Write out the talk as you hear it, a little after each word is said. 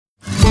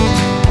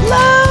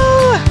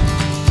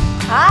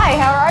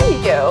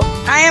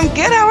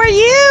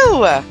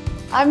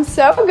I'm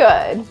so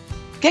good.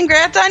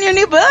 Congrats on your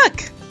new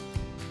book.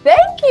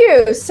 Thank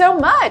you so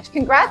much.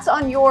 Congrats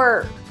on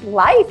your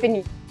life and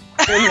your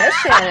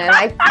mission. And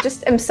I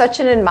just am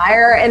such an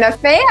admirer and a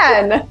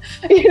fan.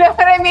 You know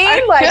what I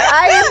mean? Like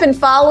I have been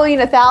following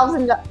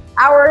 1,000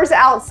 hours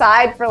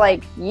outside for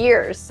like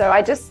years. So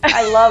I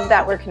love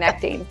that we're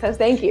connecting. So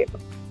thank you.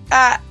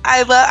 I'm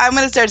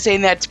going to start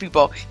saying that to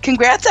people.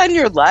 Congrats on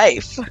your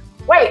life.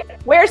 Wait,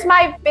 where's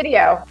my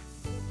video?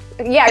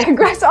 Yeah,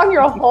 congrats on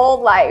your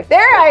whole life. There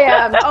I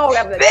am. Oh,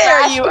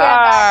 there you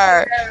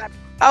are.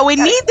 Oh, we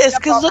need this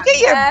because look at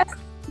your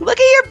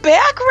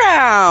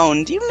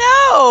background. You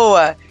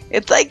know,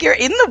 it's like you're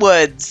in the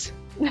woods.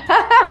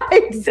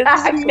 Exactly. It's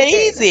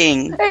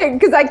amazing.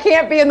 Because I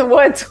can't be in the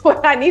woods when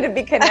I need to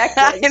be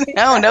connected. I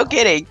know, no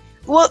kidding.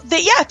 Well,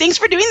 thanks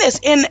for doing this.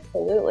 And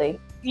absolutely.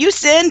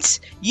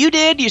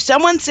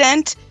 Someone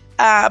sent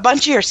a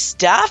bunch of your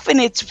stuff, and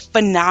it's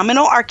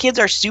phenomenal. Our kids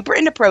are super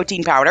into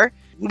protein powder.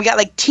 We got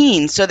like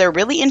teens, so they're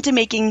really into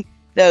making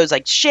those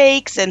like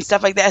shakes and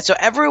stuff like that. So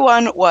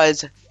everyone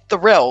was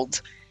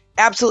thrilled,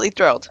 absolutely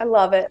thrilled. I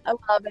love it.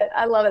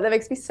 That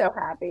makes me so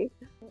happy.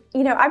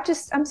 You know,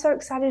 I'm so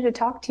excited to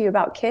talk to you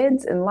about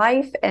kids and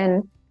life.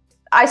 And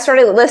I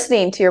started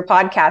listening to your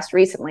podcast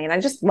recently, and I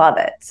just love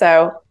it.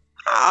 So,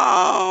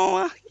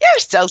 oh, you're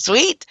so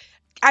sweet.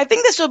 I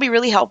think this will be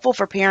really helpful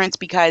for parents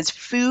because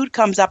food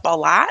comes up a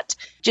lot,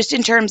 just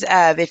in terms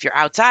of if you're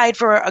outside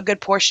for a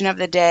good portion of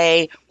the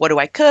day, what do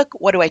I cook?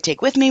 What do I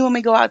take with me when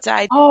we go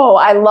outside? Oh,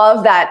 I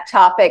love that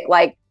topic.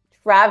 Like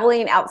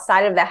traveling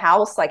outside of the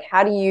house, like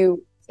how do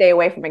you stay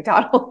away from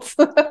McDonald's?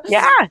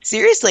 Yeah,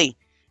 seriously.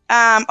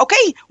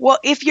 Okay, well,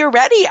 if you're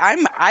ready,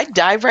 I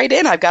dive right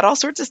in. I've got all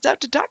sorts of stuff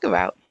to talk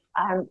about.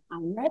 I'm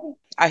ready.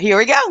 Here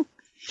we go.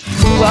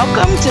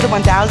 Welcome to the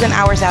 1,000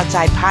 Hours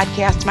Outside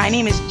podcast. My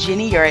name is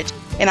Ginny Urich,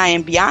 and I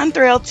am beyond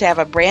thrilled to have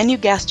a brand new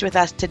guest with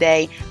us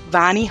today,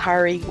 Vani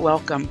Hari.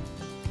 Welcome.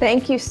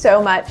 Thank you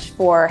so much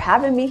for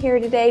having me here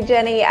today,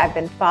 Jenny. I've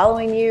been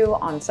following you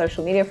on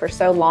social media for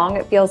so long,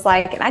 it feels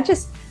like, and I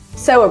just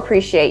so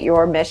appreciate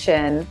your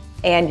mission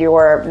and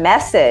your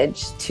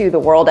message to the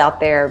world out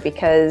there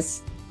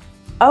because,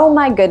 oh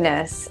my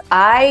goodness,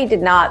 I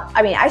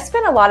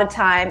spent a lot of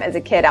time as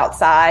a kid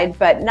outside,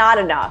 but not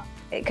enough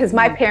because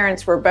my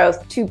parents were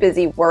both too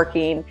busy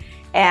working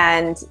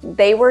and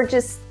they were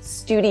just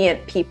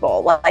student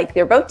people. Like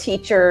they're both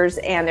teachers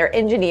and they're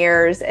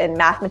engineers and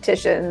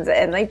mathematicians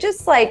and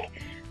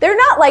they're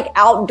not like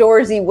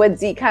outdoorsy,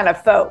 woodsy kind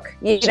of folk.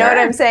 You know what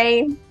I'm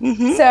saying?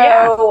 Mm-hmm,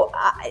 so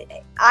yeah.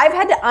 I've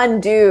had to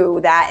undo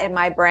that in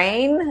my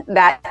brain,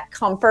 that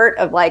comfort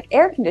of like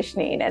air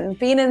conditioning and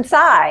being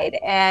inside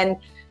and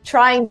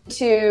trying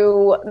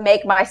to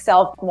make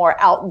myself more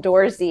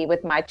outdoorsy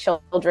with my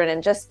children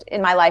and just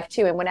in my life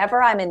too. And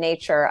whenever I'm in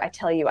nature, I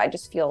tell you, I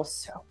just feel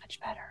so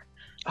much better.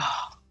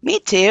 Oh, me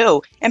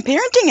too. And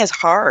parenting is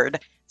hard.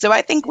 So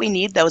I think we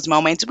need those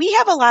moments. We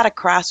have a lot of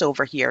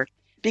crossover here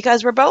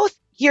because we're both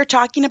here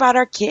talking about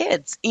our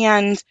kids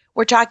and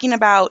we're talking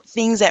about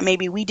things that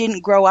maybe we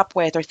didn't grow up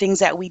with or things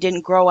that we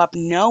didn't grow up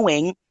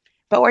knowing,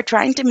 but we're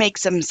trying to make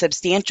some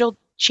substantial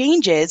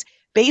changes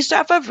based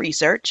off of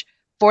research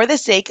for the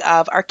sake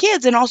of our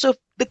kids. And also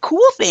the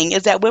cool thing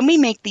is that when we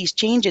make these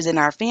changes in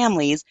our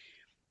families,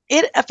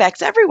 it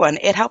affects everyone.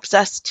 It helps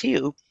us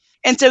too.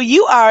 And so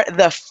you are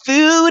the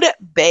food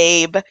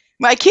babe.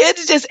 My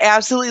kids just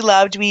absolutely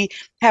loved. We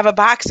have a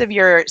box of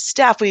your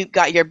stuff. We've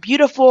got your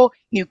beautiful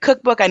new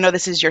cookbook. I know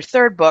this is your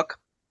third book.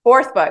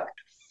 Fourth book.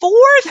 Well,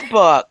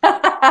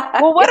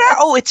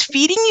 it's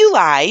Feeding You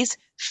Lies,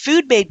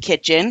 Food Babe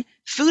Kitchen,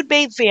 Food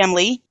Babe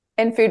Family,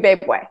 and Food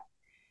Babe Way.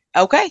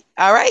 Okay.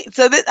 All right.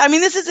 So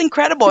this is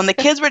incredible. And the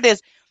kids were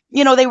just,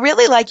 they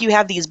really like you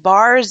have these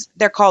bars.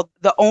 They're called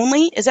the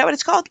Only. Is that what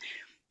it's called?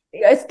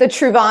 It's the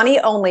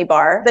Vani Only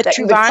bar. The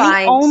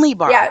Vani Only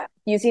bar. Yeah.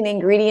 Using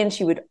ingredients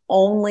you would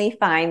only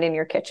find in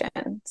your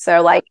kitchen.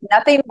 So like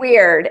nothing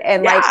weird.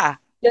 And like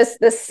just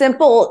the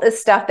simple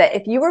stuff that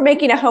if you were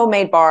making a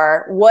homemade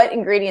bar, what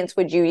ingredients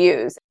would you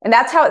use? And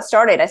that's how it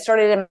started. I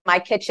started in my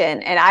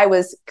kitchen and I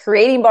was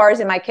creating bars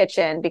in my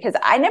kitchen because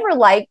I never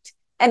liked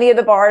any of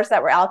the bars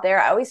that were out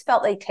there. I always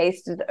felt they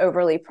tasted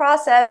overly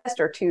processed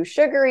or too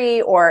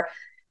sugary, or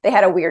they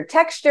had a weird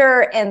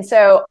texture. And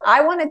so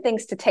I wanted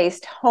things to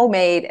taste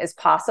homemade as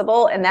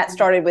possible. And that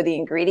started with the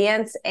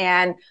ingredients.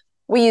 And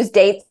we use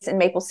dates and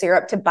maple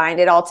syrup to bind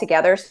it all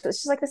together. So it's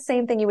just like the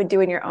same thing you would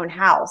do in your own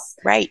house.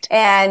 Right.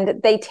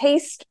 And they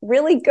taste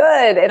really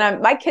good.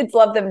 And my kids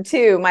love them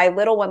too. My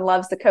little one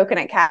loves the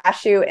coconut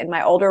cashew. And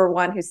my older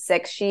one, who's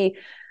 6, she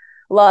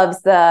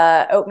loves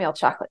the oatmeal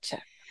chocolate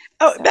chip.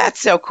 Oh, that's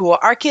so cool.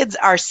 Our kids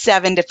are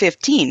 7 to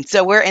 15.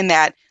 So we're in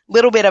that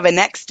little bit of a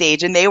next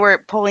stage and they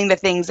were pulling the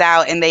things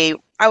out and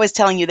I was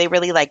telling you, they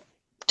really like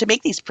to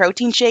make these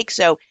protein shakes.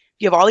 So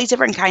you have all these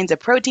different kinds of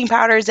protein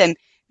powders and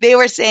they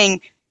were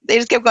saying, they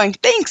just kept going,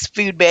 thanks,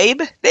 food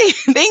babe.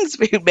 Thanks,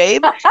 food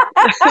babe.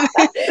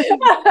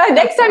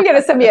 Next time you're going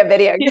to send me a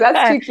video because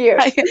that's too cute.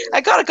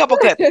 I got a couple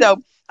clips,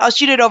 so I'll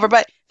shoot it over.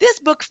 But this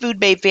book, Food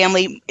Babe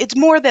Family, it's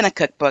more than a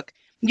cookbook.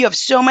 You have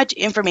so much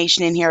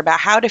information in here about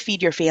how to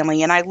feed your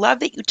family. And I love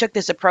that you took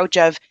this approach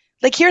of,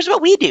 like, here's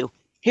what we do.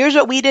 Here's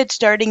what we did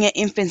starting at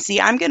infancy.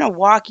 I'm going to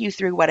walk you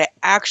through what it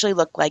actually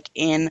looked like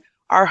in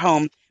our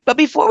home. But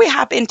before we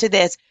hop into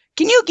this,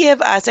 can you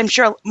give us, I'm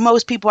sure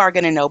most people are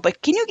going to know, but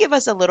can you give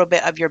us a little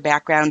bit of your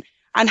background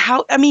on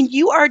how, I mean,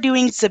 you are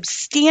doing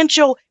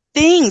substantial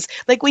things.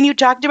 Like when you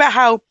talked about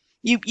how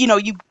you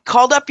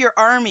called up your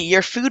army,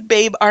 your food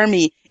babe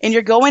army, and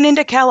you're going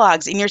into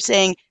Kellogg's and you're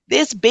saying,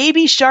 this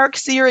baby shark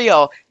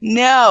cereal,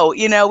 no,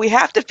 we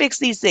have to fix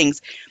these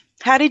things.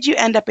 How did you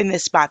end up in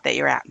this spot that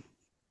you're at?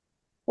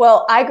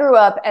 Well, I grew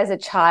up as a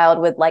child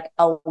with like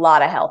a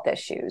lot of health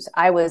issues.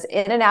 I was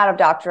in and out of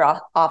doctor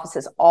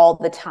offices all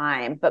the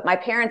time, but my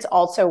parents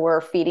also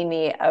were feeding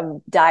me a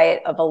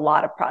diet of a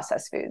lot of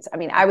processed foods. I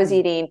mean, I was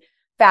eating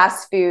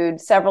fast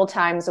food several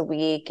times a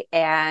week.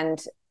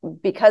 And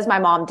because my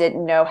mom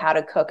didn't know how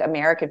to cook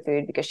American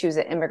food because she was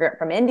an immigrant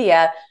from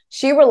India,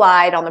 she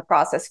relied on the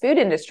processed food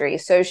industry.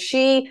 So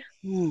she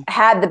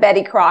had the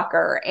Betty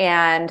Crocker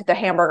and the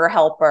Hamburger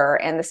Helper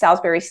and the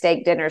Salisbury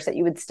steak dinners that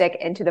you would stick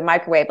into the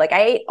microwave. Like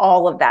I ate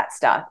all of that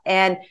stuff.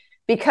 And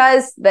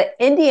because the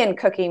Indian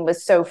cooking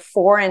was so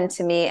foreign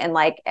to me and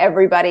like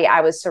everybody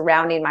I was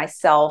surrounding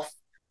myself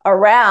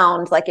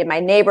around, like in my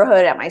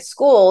neighborhood, at my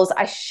schools,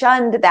 I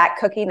shunned that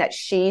cooking that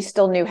she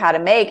still knew how to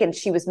make and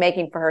she was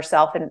making for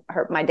herself and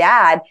my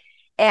dad.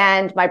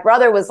 And my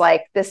brother was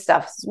like, this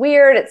stuff's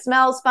weird. It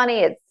smells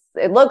funny.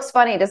 It looks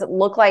funny. It doesn't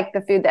look like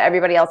the food that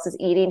everybody else is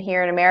eating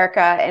here in America.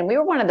 And we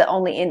were one of the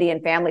only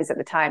Indian families at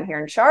the time here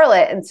in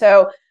Charlotte. And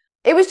so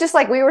it was just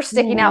like we were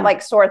sticking out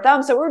like sore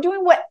thumbs. So we were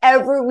doing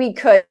whatever we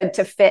could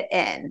to fit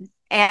in.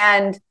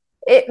 And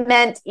it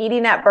meant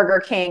eating at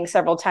Burger King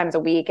several times a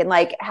week and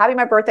like having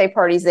my birthday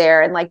parties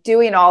there and like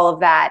doing all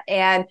of that.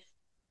 And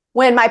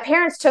when my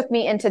parents took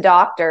me into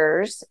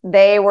doctors,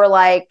 they were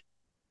like,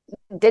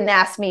 didn't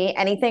ask me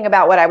anything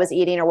about what I was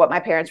eating or what my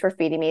parents were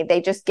feeding me.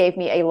 They just gave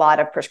me a lot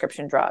of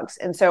prescription drugs.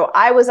 And so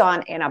I was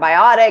on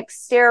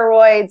antibiotics,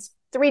 steroids,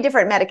 3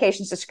 different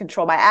medications just to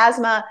control my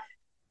asthma.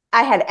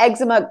 I had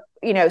eczema,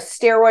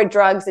 steroid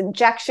drugs,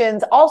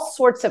 injections, all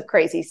sorts of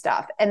crazy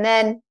stuff. And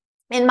then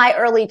in my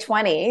early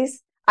 20s,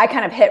 I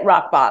kind of hit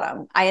rock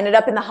bottom. I ended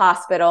up in the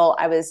hospital.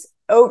 I was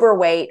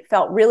overweight,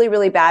 felt really,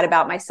 really bad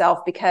about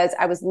myself because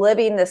I was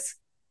living this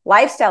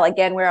lifestyle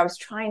again where I was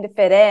trying to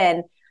fit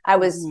in. I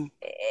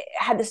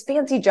had this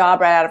fancy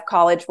job right out of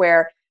college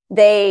where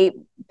they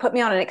put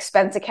me on an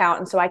expense account.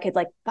 And so I could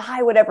like buy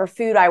whatever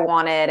food I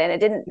wanted. And it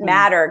didn't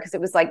matter because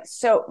it was like,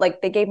 so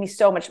like they gave me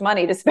so much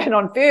money to spend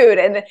on food.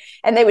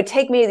 And they would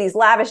take me to these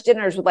lavish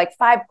dinners with like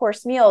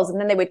 5-course meals. And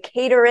then they would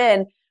cater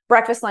in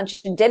breakfast,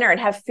 lunch, and dinner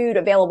and have food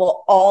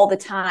available all the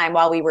time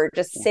while we were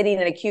just sitting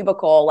in a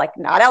cubicle, like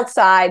not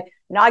outside,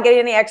 not getting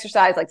any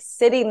exercise, like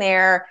sitting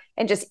there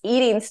and just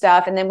eating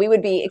stuff. And then we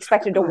would be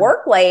expected to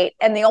work late.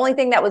 And the only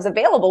thing that was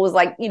available was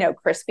like,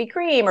 Krispy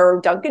Kreme or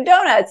Dunkin'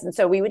 Donuts. And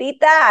so we would eat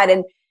that.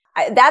 And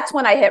that's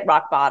when I hit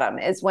rock bottom,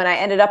 is when I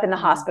ended up in the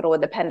hospital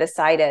with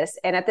appendicitis.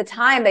 And at the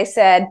time they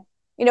said,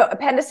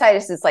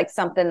 appendicitis is like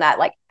something that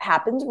like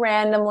happens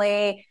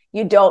randomly.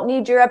 You don't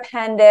need your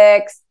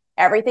appendix.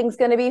 Everything's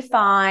going to be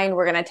fine.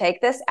 We're going to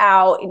take this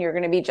out and you're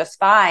going to be just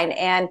fine.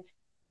 And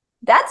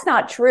that's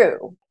not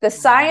true. The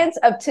science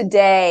of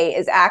today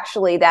is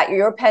actually that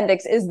your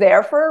appendix is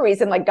there for a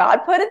reason. Like God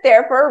put it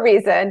there for a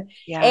reason.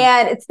 Yeah.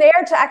 And it's there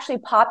to actually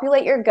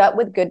populate your gut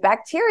with good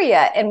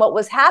bacteria. And what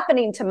was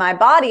happening to my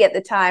body at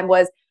the time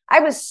was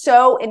I was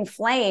so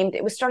inflamed.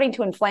 It was starting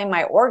to inflame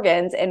my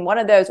organs. And one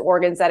of those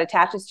organs that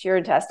attaches to your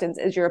intestines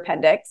is your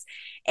appendix.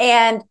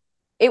 And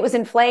it was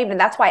inflamed and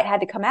that's why it had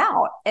to come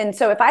out. And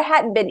so if I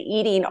hadn't been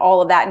eating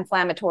all of that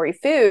inflammatory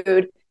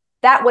food,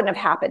 that wouldn't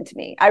have happened to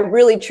me. I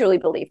really, truly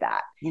believe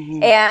that.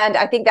 Mm-hmm. And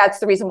I think that's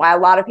the reason why a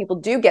lot of people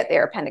do get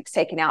their appendix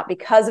taken out,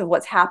 because of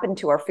what's happened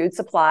to our food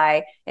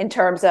supply in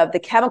terms of the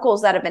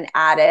chemicals that have been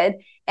added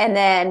and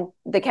then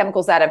the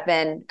chemicals that have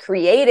been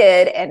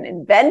created and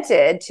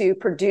invented to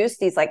produce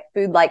these like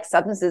food-like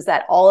substances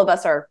that all of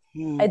us are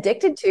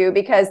addicted to,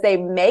 because they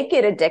make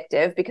it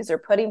addictive because they're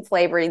putting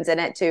flavorings in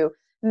it to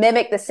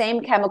mimic the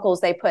same chemicals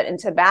they put in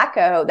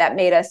tobacco that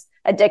made us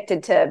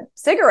addicted to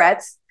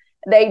cigarettes.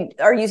 They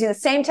are using the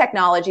same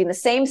technology and the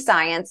same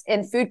science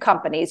in food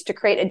companies to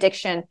create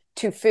addiction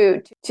to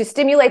food, to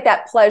stimulate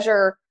that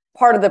pleasure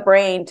part of the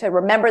brain, to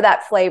remember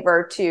that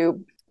flavor,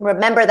 to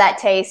remember that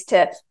taste,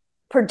 to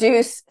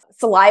produce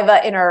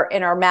saliva in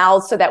our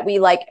mouths so that we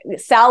like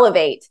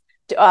salivate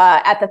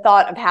at the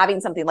thought of having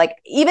something. Like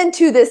even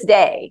to this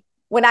day,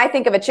 when I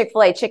think of a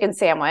Chick-fil-A chicken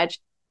sandwich,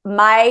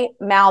 my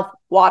mouth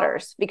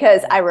waters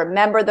because I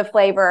remember the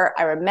flavor.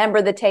 I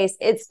remember the taste.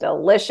 It's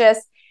delicious.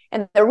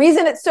 And the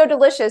reason it's so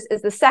delicious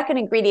is the second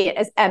ingredient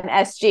is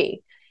MSG.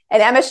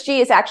 And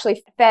MSG is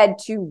actually fed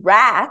to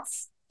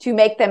rats to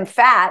make them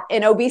fat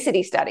in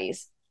obesity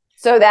studies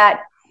so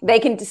that they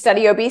can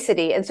study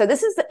obesity. And so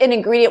this is an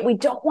ingredient we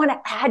don't want to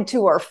add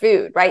to our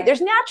food, right?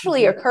 There's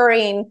naturally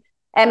occurring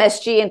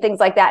MSG and things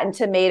like that in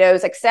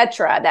tomatoes, et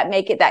cetera, that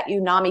make it that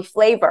umami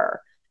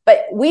flavor.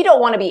 But we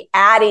don't want to be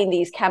adding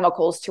these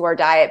chemicals to our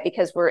diet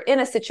because we're in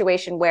a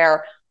situation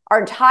where our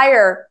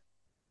entire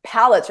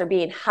palates are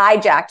being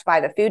hijacked by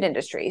the food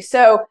industry.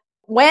 So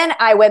when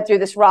I went through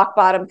this rock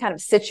bottom kind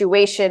of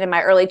situation in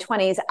my early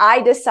 20s,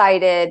 I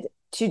decided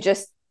to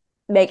just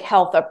make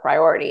health a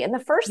priority. And the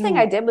first thing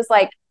I did was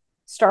like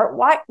start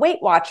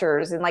Weight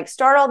Watchers and like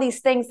start all these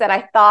things that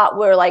I thought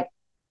were like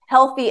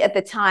healthy at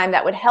the time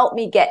that would help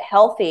me get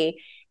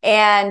healthy.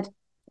 And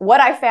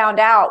what I found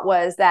out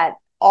was that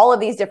all of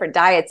these different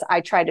diets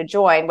I tried to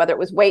join, whether it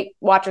was Weight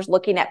Watchers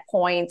looking at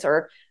points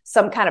or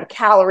some kind of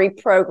calorie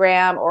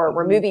program or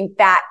removing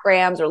fat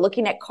grams or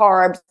looking at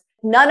carbs,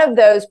 none of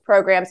those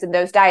programs and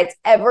those diets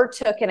ever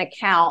took into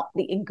account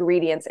the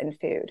ingredients in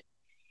food.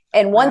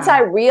 And once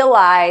I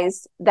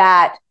realized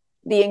that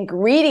the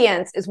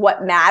ingredients is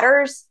what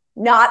matters,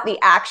 not the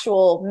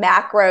actual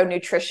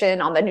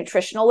macronutrition on the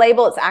nutritional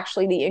label, it's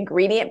actually the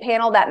ingredient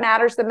panel that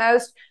matters the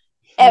most,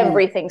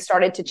 everything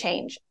started to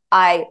change.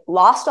 I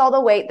lost all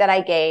the weight that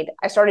I gained.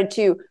 I started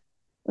to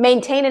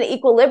maintain an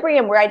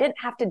equilibrium where I didn't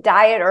have to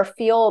diet or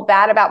feel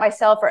bad about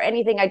myself or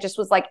anything. I just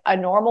was like a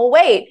normal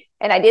weight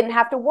and I didn't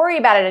have to worry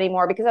about it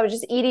anymore because I was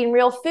just eating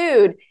real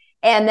food.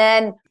 And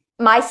then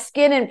my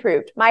skin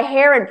improved, my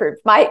hair improved,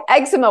 my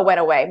eczema went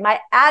away, my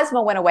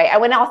asthma went away. I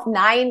went off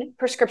 9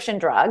 prescription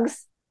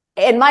drugs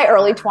in my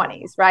early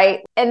 20s,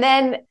 right? And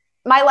then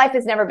my life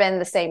has never been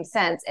the same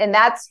since. And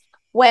that's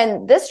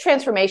when this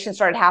transformation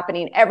started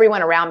happening.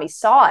 Everyone around me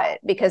saw it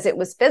because it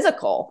was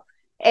physical.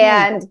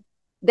 And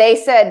they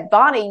said,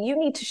 Vani, you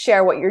need to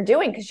share what you're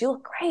doing because you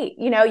look great.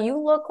 You know, you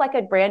look like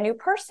a brand new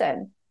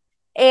person.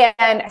 And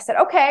I said,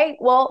 okay,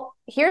 well,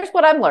 here's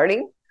what I'm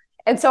learning.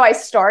 And so I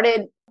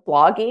started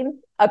blogging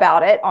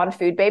about it on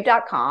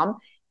foodbabe.com.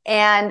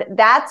 And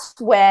that's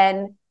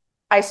when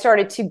I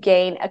started to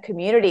gain a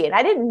community. And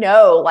I didn't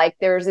know like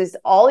there's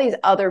all these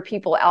other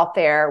people out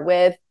there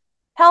with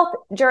health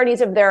journeys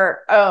of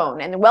their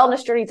own and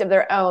wellness journeys of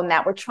their own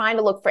that were trying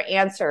to look for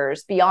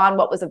answers beyond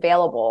what was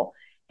available.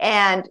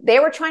 And they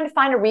were trying to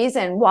find a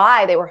reason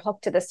why they were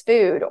hooked to this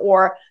food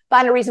or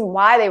find a reason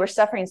why they were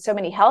suffering so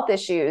many health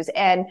issues.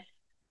 And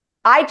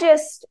I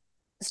just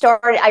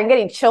I'm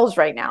getting chills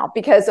right now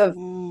because of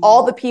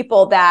all the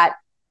people that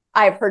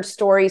I've heard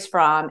stories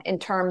from in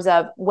terms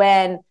of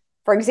when,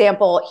 for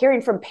example,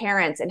 hearing from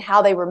parents and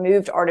how they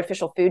removed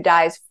artificial food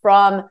dyes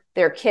from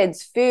their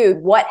kids' food,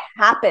 what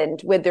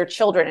happened with their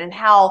children and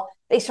how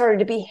they started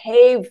to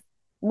behave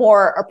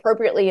more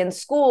appropriately in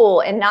school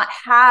and not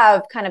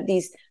have kind of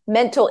these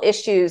mental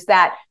issues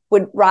that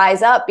would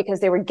rise up because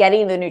they were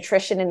getting the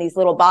nutrition in these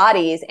little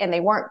bodies and they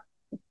weren't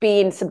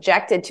being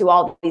subjected to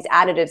all these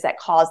additives that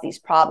cause these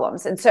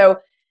problems. And so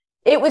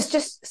it was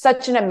just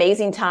such an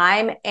amazing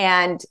time.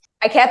 And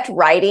I kept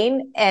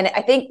writing. And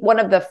I think one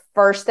of the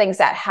first things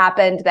that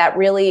happened that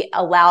really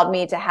allowed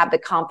me to have the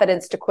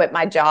confidence to quit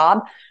my job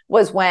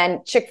was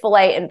when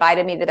Chick-fil-A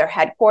invited me to their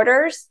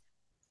headquarters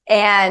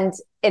and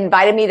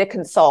invited me to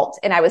consult.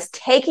 And I was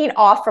taking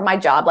off from my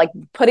job, like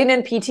putting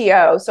in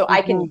PTO so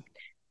I can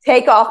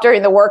take off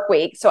during the work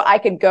week so I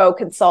could go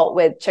consult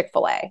with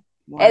Chick-fil-A.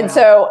 Wow. And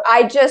so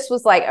I just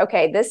was like,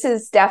 okay, this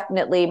is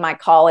definitely my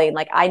calling.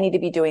 Like I need to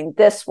be doing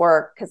this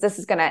work because this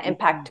is going to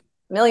impact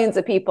millions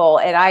of people.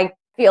 And I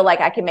feel like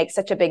I can make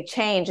such a big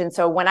change. And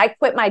so when I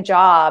quit my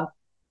job,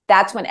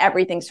 that's when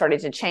everything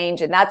started to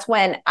change. And that's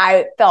when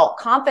I felt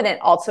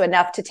confident also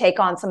enough to take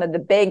on some of the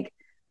big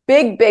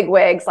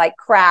wigs like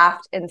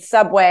Kraft and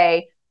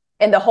Subway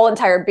and the whole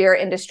entire beer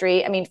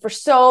industry. I mean, for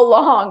so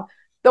long,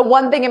 the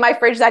one thing in my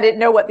fridge that I didn't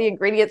know what the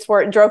ingredients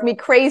were, it drove me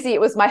crazy. It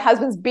was my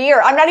husband's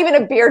beer. I'm not even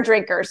a beer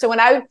drinker. So when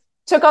I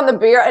took on the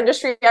beer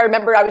industry, I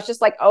remember I was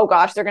just like, oh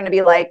gosh, they're going to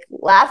be like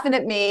laughing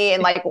at me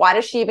and like, why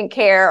does she even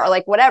care? Or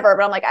like, whatever.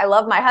 But I'm like, I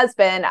love my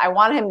husband. I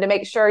want him to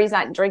make sure he's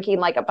not drinking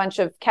like a bunch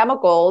of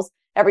chemicals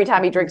every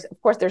time he drinks.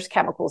 Of course, there's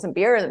chemicals in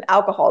beer and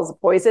alcohol is a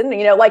poison,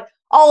 you know, like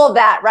all of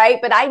that. Right.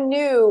 But I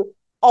knew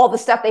all the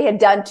stuff they had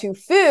done to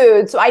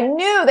food. So I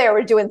knew they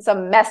were doing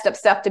some messed up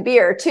stuff to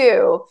beer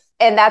too.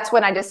 And that's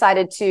when I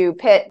decided to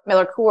pit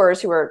Miller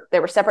Coors, they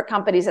were separate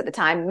companies at the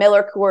time,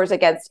 Miller Coors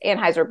against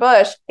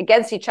Anheuser-Busch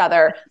against each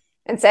other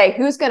and say,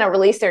 who's going to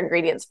release their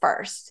ingredients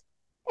first?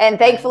 And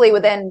thankfully,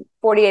 within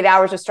 48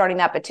 hours of starting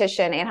that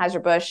petition,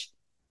 Anheuser-Busch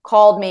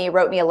called me,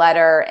 wrote me a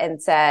letter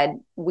and said,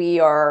 we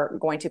are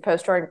going to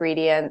post our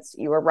ingredients.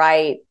 You were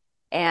right.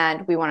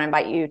 And we want to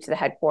invite you to the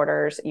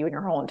headquarters, you and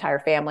your whole entire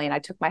family. And I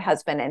took my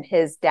husband and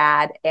his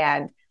dad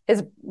and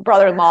his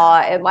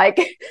brother-in-law and like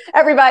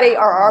everybody,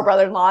 or our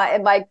brother-in-law,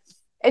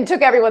 and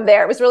took everyone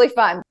there. It was really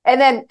fun. And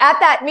then at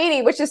that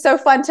meeting, which is so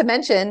fun to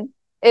mention,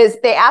 is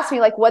they asked me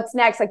like, what's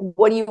next? Like,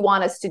 what do you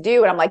want us to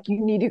do? And I'm like,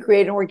 you need to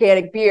create an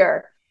organic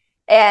beer.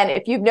 And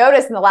if you've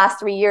noticed in the last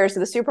 3 years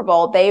of the Super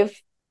Bowl, they've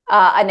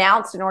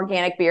announced an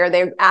organic beer.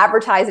 They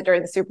advertise it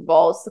during the Super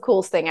Bowl. It's the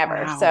coolest thing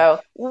ever.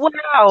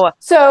 Wow.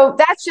 So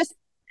that's just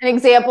an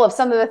example of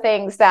some of the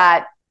things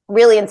that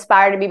really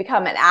inspired me to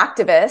become an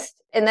activist.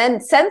 And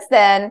then since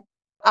then,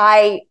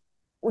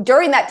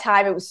 during that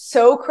time, it was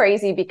so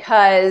crazy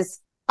because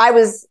I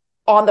was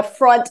on the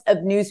front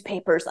of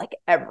newspapers like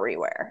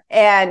everywhere.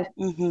 And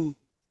Mm-hmm.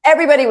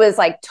 everybody was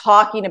like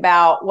talking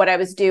about what I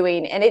was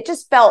doing. And it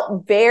just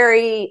felt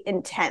very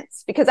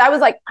intense because I was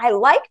like, I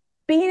like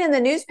being in the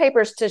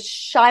newspapers to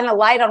shine a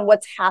light on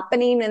what's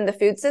happening in the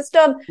food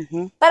system,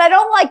 Mm-hmm. but I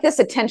don't like this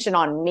attention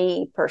on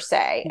me per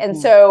se. And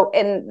Mm-hmm. so,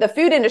 and the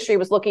food industry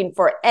was looking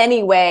for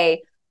any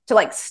way to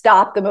like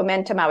stop the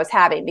momentum I was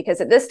having, because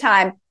at this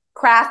time,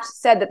 Kraft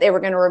said that they were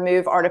going to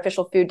remove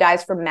artificial food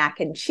dyes from mac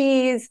and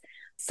cheese.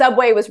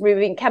 Subway was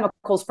removing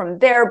chemicals from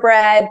their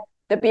bread.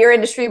 The beer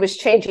industry was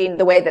changing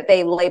the way that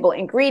they label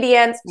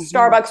ingredients. Mm-hmm.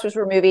 Starbucks was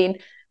removing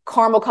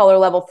caramel color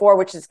level 4,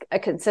 which is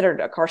considered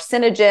a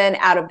carcinogen,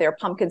 out of their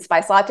pumpkin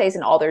spice lattes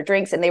and all their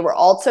drinks. And they were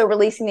also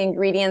releasing the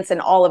ingredients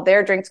in all of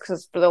their drinks,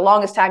 because for the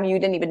longest time, you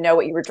didn't even know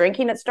what you were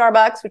drinking at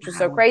Starbucks, which was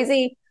so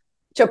crazy.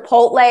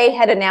 Chipotle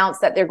had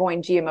announced that they're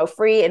going GMO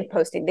free and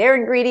posting their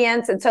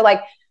ingredients. And so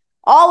like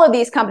all of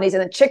these companies,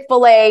 and then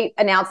Chick-fil-A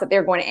announced that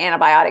they're going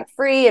antibiotic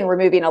free and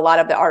removing a lot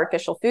of the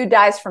artificial food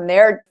dyes from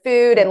their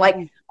food. And like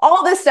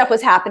all this stuff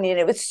was happening, and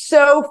it was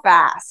so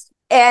fast.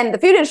 And the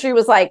food industry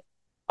was like,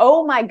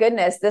 oh my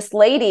goodness, this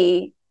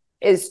lady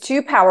is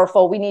too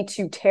powerful. We need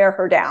to tear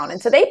her down.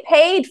 And so they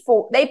paid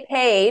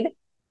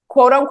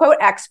quote unquote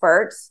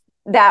experts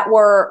that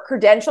were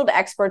credentialed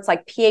experts,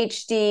 like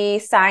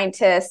PhD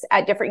scientists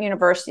at different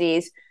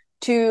universities,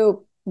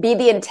 to be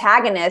the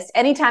antagonist.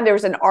 Anytime there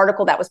was an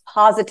article that was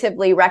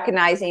positively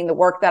recognizing the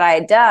work that I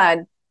had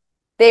done,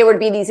 they would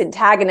be these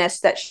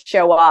antagonists that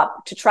show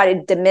up to try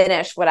to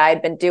diminish what I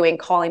had been doing,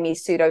 calling me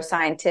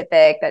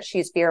pseudoscientific, that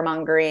she's fear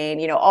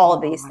mongering, all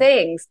of these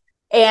things.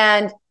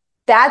 And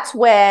that's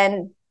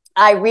when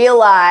I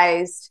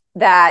realized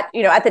that,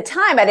 at the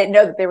time, I didn't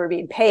know that they were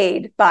being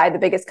paid by the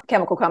biggest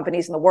chemical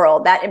companies in the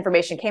world. That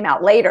information came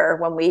out later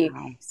when we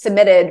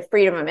submitted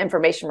Freedom of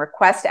Information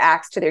Request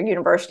Acts to their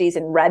universities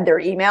and read their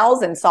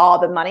emails and saw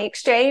the money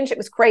exchange. It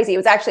was crazy. It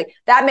was actually,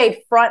 that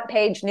made front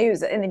page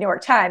news in the New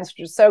York Times,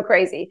 which was so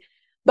crazy.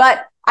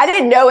 But I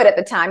didn't know it at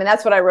the time. And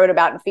that's what I wrote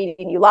about in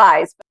Feeding You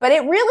Lies. But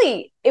it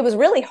was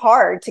really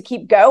hard to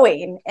keep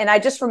going. And I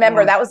just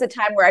remember that was the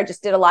time where I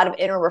just did a lot of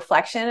inner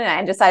reflection, and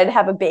I decided to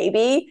have a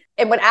baby.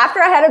 And after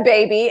I had a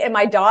baby and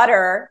my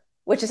daughter,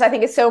 which I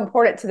think is so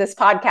important to this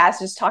podcast,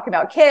 just talking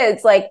about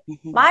kids, like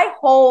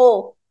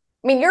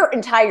your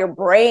entire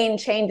brain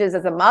changes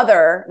as a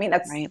mother. I mean,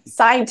 that's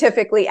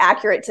scientifically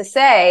accurate to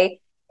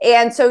say.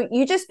 And so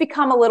you just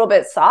become a little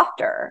bit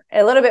softer,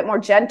 a little bit more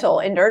gentle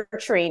and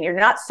nurturing. You're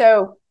not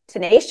so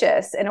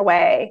tenacious in a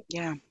way,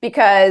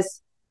 because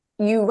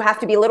you have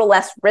to be a little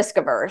less risk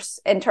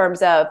averse in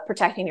terms of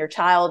protecting your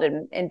child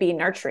and being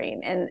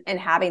nurturing and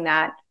having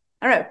that.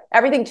 I don't know,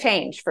 everything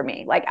changed for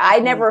me. Like I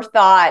never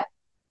thought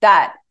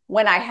that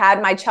when I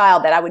had my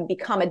child that I would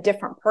become a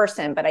different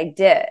person, but I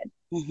did.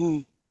 Mm-hmm.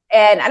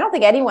 And I don't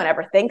think anyone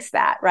ever thinks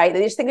that, right?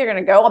 They just think they're going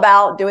to go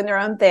about doing their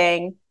own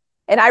thing.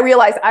 And I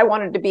realized I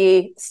wanted to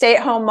be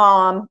stay-at-home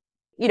mom.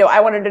 I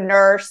wanted to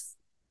nurse.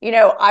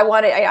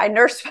 I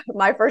nursed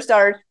my first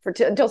daughter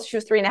until she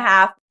was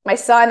 3.5. My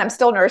son, I'm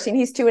still nursing.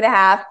 He's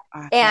 2.5,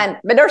 and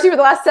been nursing for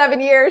the last 7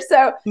 years.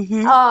 So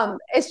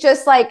it's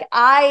just like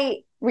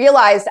I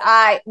realized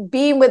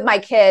being with my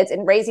kids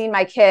and raising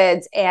my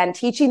kids and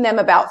teaching them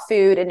about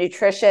food and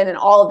nutrition and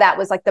all of that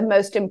was like the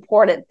most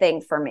important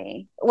thing for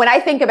me. When I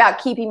think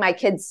about keeping my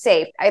kids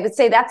safe, I would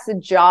say that's the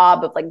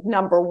job of like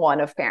number one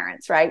of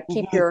parents, right?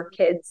 Keep your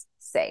kids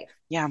safe.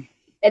 Yeah.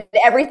 And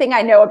everything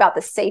I know about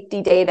the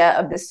safety data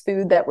of this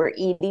food that we're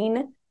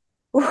eating,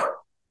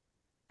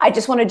 I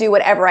just want to do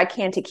whatever I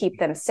can to keep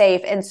them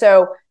safe. And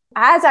so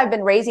as I've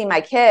been raising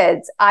my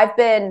kids, I've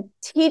been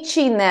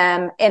teaching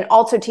them and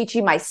also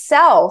teaching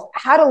myself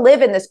how to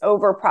live in this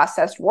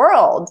over-processed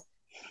world.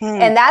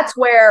 And that's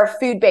where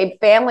Food Babe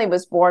Family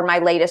was born, my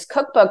latest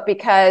cookbook,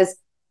 because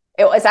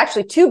it was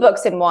actually 2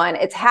 books in one.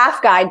 It's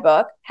half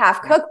guidebook,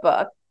 half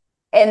cookbook.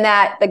 And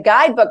that the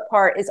guidebook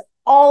part is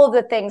all of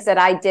the things that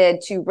I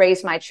did to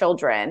raise my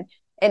children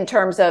in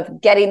terms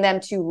of getting them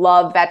to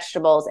love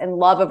vegetables and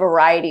love a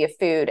variety of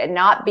food and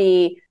not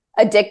be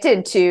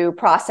addicted to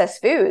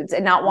processed foods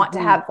and not want to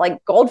have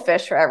like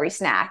goldfish for every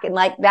snack and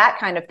like that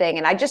kind of thing.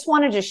 And I just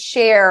wanted to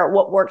share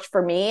what worked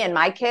for me and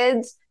my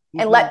kids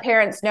and let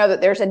parents know that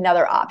there's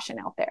another option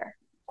out there.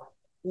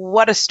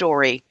 What a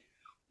story.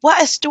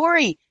 What a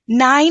story.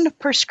 9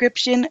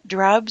 prescription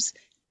drugs.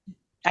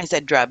 I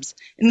said drugs.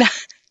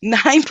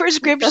 9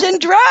 prescription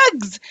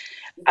drugs.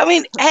 I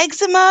mean,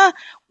 eczema.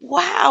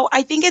 Wow.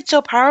 I think it's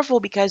so powerful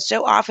because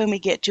so often we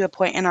get to a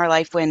point in our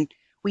life when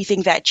we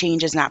think that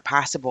change is not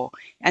possible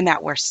and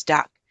that we're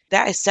stuck.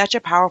 That is such a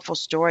powerful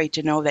story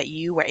to know that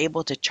you were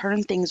able to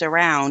turn things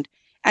around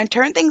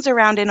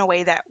in a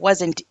way that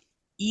wasn't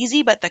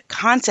easy, but the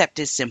concept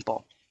is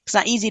simple. It's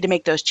not easy to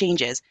make those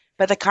changes,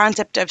 but the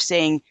concept of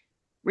saying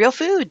real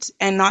foods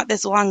and not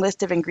this long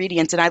list of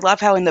ingredients. And I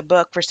love how in the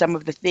book, for some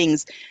of the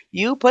things,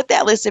 you put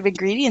that list of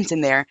ingredients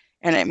in there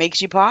and it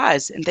makes you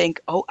pause and think,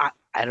 oh,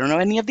 I don't know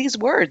any of these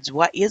words.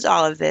 What is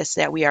all of this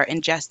that we are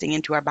ingesting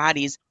into our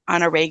bodies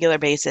on a regular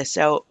basis?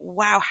 So,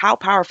 wow, how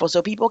powerful.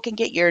 So people can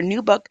get your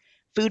new book,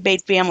 Food Babe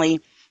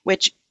Family,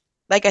 which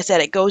like I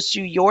said, it goes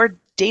through your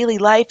daily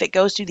life. It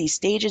goes through these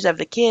stages of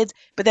the kids,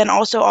 but then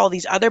also all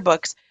these other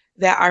books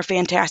that are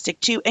fantastic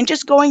too. And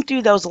just going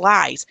through those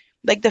lies.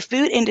 Like the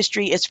food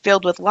industry is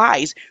filled with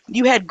lies.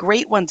 You had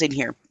great ones in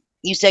here.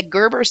 You said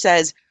Gerber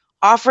says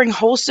offering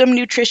wholesome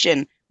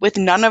nutrition with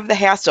none of the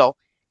hassle,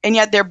 and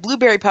yet their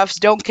blueberry puffs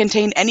don't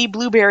contain any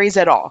blueberries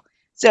at all.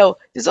 So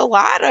there's a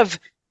lot of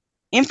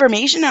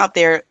information out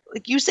there.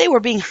 Like you say, we're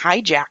being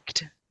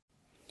hijacked.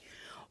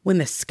 When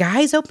the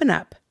skies open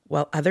up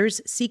while others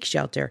seek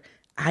shelter,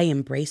 I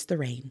embrace the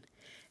rain.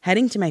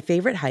 Heading to my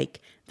favorite hike,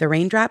 the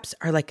raindrops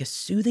are like a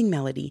soothing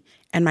melody,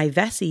 and my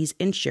Vessies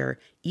ensure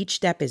each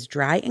step is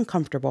dry and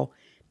comfortable,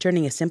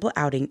 turning a simple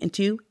outing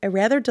into a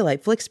rather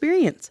delightful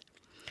experience.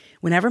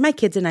 Whenever my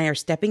kids and I are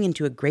stepping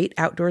into a great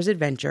outdoors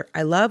adventure,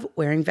 I love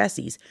wearing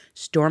Vessies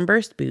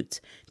Stormburst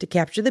boots to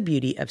capture the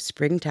beauty of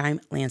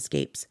springtime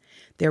landscapes.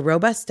 Their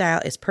robust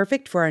style is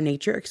perfect for our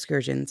nature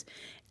excursions,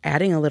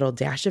 adding a little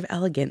dash of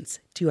elegance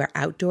to our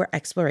outdoor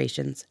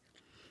explorations.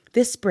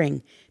 This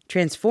spring,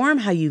 transform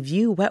how you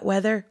view wet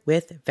weather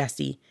with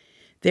Vessi.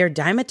 Their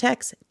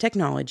Dymatex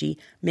technology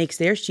makes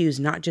their shoes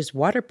not just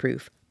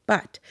waterproof,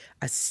 but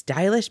a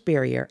stylish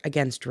barrier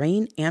against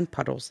rain and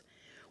puddles.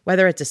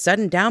 Whether it's a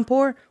sudden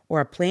downpour or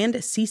a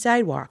planned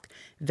seaside walk,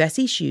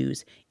 Vessi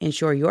shoes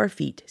ensure your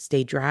feet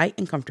stay dry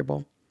and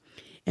comfortable.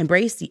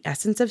 Embrace the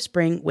essence of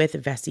spring with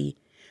Vessi.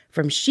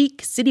 From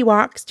chic city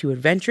walks to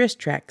adventurous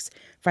treks,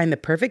 find the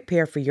perfect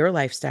pair for your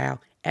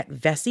lifestyle at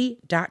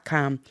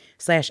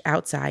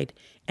vessi.com/outside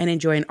and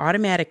enjoy an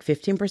automatic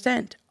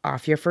 15%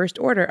 off your first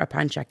order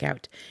upon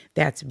checkout.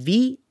 That's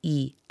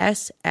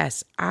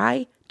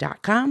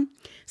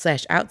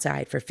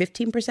VESSI.com/outside for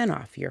 15%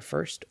 off your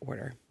first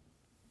order.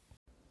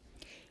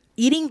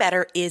 Eating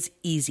better is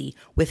easy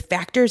with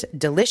Factor's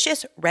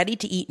delicious,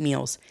 ready-to-eat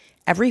meals.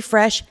 Every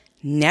fresh,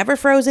 never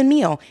frozen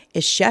meal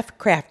is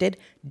chef-crafted,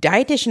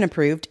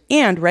 dietitian-approved,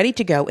 and ready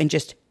to go in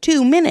just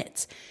 2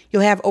 minutes.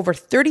 You'll have over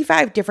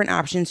 35 different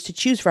options to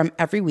choose from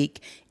every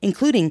week,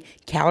 including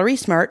Calorie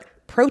Smart,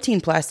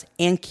 Protein Plus,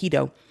 and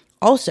Keto.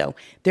 Also,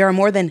 there are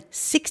more than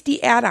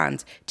 60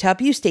 add-ons to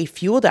help you stay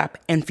fueled up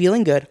and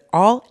feeling good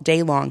all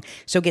day long.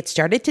 So get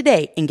started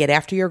today and get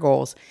after your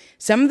goals.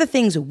 Some of the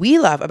things we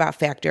love about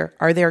Factor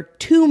are their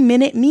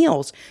 2-minute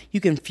meals. You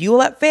can fuel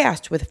up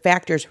fast with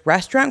Factor's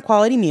restaurant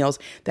quality meals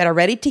that are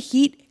ready to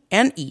heat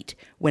and eat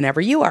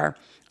whenever you are.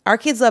 Our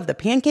kids love the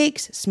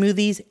pancakes,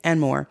 smoothies, and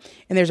more.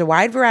 And there's a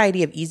wide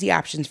variety of easy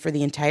options for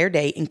the entire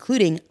day,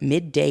 including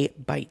midday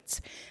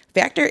bites.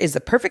 Factor is the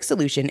perfect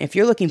solution if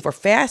you're looking for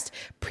fast,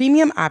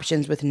 premium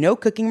options with no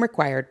cooking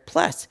required.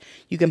 Plus,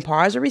 you can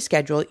pause or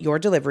reschedule your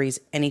deliveries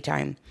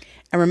anytime.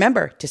 And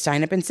remember to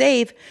sign up and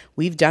save.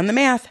 We've done the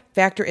math.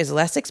 Factor is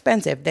less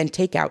expensive than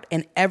takeout,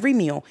 and every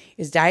meal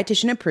is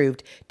dietitian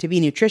approved to be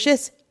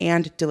nutritious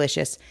and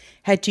delicious.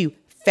 Head to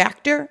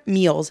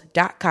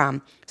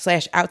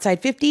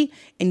factormeals.com/outside50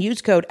 and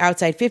use code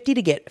outside50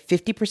 to get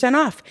 50%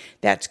 off.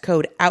 That's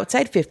code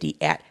outside50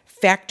 at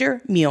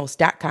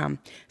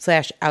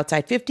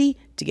factormeals.com/outside50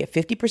 to get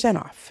 50%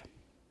 off.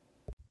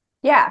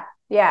 Yeah,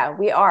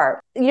 we are.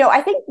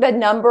 I think the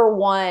number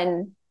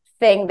one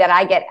thing that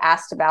I get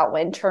asked about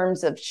in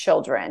terms of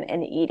children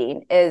and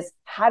eating is,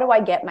 how do I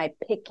get my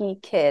picky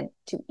kid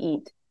to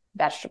eat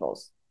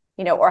vegetables?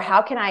 Or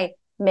how can I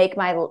make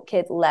my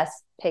kid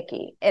less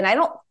picky? And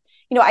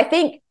I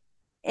think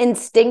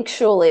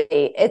instinctually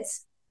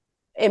it's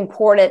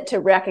important to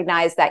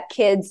recognize that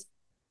kids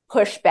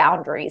push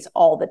boundaries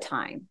all the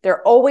time.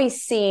 They're always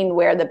seeing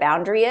where the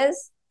boundary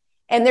is,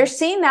 and they're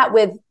seeing that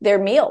with their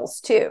meals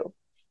too.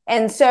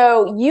 And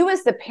so you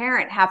as the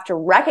parent have to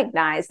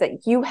recognize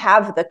that you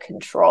have the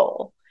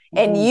control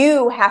and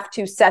you have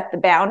to set the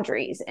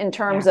boundaries in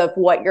terms of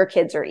what your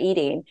kids are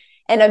eating.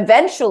 And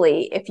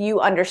eventually, if you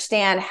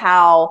understand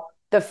how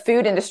the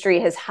food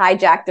industry has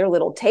hijacked their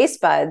little taste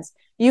buds,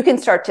 you can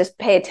start to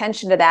pay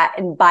attention to that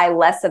and buy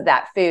less of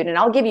that food. And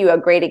I'll give you a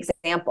great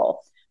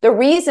example. The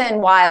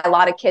reason why a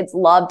lot of kids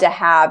love to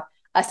have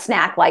a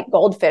snack like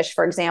goldfish,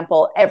 for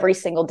example, every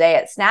single day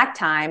at snack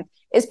time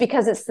is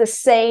because it's the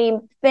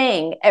same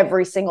thing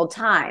every single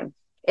time.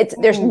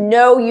 There's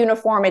no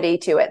uniformity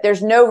to it.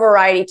 There's no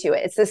variety to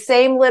it. It's the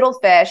same little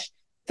fish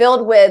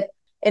filled with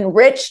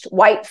enriched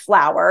white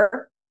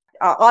flour,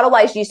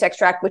 autolyzed yeast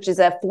extract, which is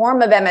a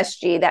form of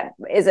MSG that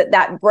is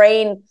that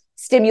brain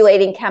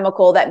stimulating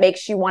chemical that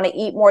makes you want to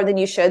eat more than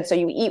you should. So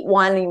you eat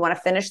one and you want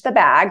to finish the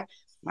bag.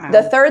 Wow.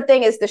 The third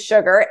thing is the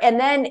sugar. And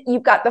then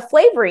you've got the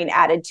flavoring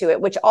added to it,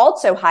 which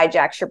also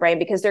hijacks your brain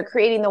because they're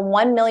creating the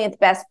 1 millionth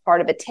best part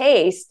of a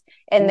taste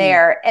in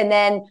there. And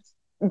then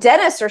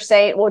dentists are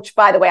saying, which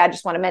by the way, I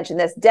just want to mention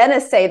this.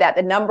 Dentists say that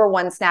the number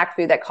one snack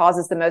food that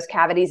causes the most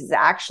cavities is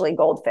actually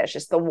goldfish.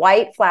 It's the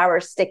white flour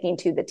sticking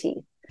to the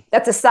teeth.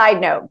 That's a side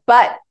note,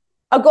 but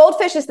a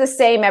goldfish is the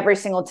same every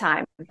single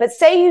time. But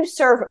say you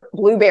serve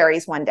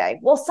blueberries one day.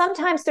 Well,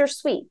 sometimes they're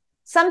sweet.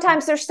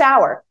 Sometimes they're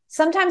sour.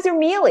 Sometimes they're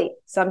mealy.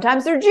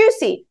 Sometimes they're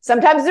juicy.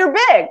 Sometimes they're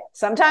big.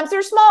 Sometimes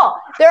they're small.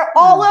 They're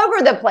all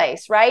over the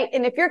place, right?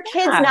 And if your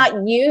kid's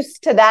not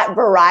used to that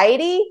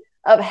variety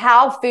of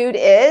how food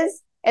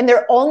is, and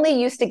they're only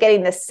used to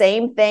getting the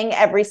same thing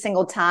every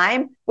single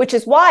time, which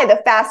is why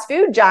the fast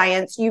food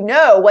giants, you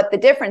know what the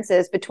difference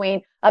is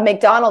between a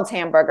McDonald's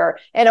hamburger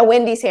and a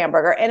Wendy's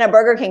hamburger and a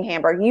Burger King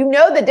hamburger. You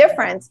know the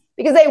difference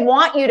because they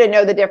want you to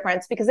know the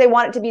difference because they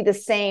want it to be the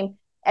same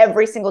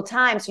every single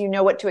time so you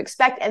know what to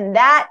expect. And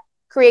that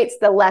creates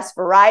the less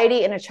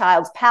variety in a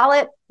child's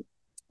palate.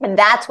 And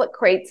that's what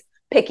creates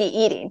picky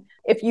eating.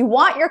 If you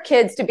want your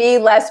kids to be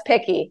less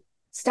picky,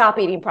 stop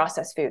eating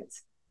processed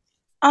foods.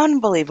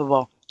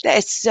 Unbelievable. That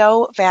is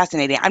so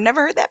fascinating. I've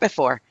never heard that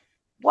before.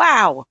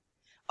 Wow.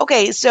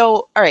 Okay,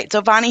 so, all right.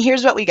 So, Vani,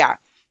 here's what we got.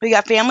 We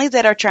got families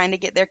that are trying to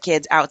get their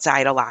kids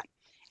outside a lot.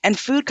 And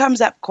food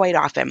comes up quite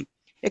often.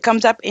 It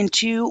comes up in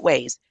two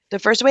ways. The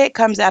first way it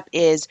comes up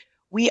is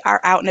we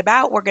are out and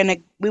about.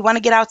 We want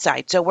to get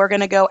outside. So we're going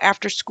to go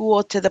after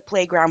school to the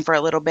playground for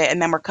a little bit. And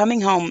then we're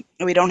coming home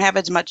and we don't have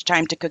as much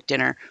time to cook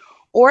dinner.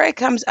 Or it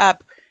comes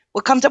up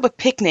with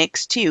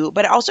picnics too,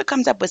 but it also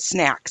comes up with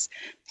snacks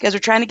because we're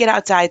trying to get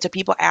outside. So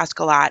people ask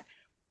a lot,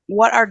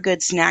 what are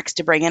good snacks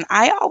to bring in?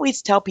 I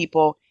always tell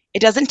people it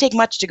doesn't take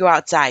much to go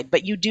outside,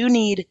 but you do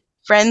need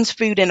friends,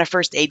 food, and a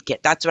first aid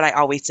kit. That's what I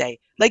always say.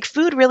 Like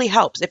food really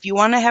helps. If you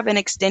want to have an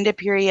extended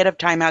period of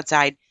time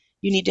outside,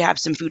 you need to have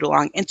some food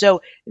along. And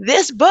so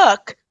this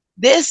book,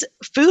 this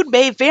Food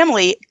Babe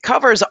family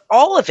covers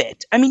all of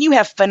it. I mean, you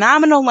have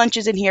phenomenal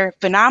lunches in here,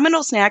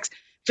 phenomenal snacks,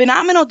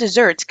 phenomenal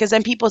desserts, because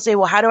then people say,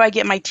 well, how do I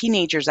get my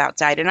teenagers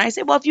outside? And I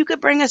say, well, if you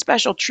could bring a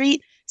special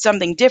treat,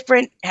 something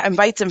different,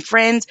 invite some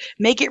friends,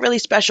 make it really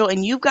special.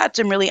 And you've got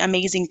some really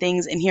amazing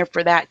things in here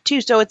for that too.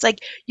 So it's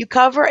like you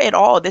cover it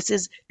all. This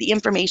is the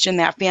information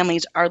that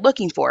families are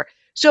looking for.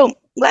 So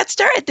let's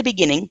start at the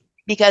beginning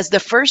because the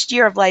first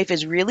year of life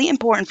is really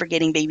important for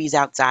getting babies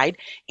outside.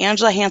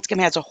 Angela Hanscom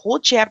has a whole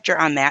chapter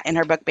on that in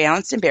her book,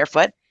 Balanced and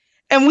Barefoot.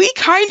 And we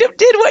kind of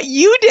did what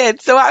you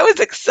did. So I was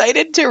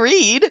excited to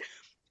read.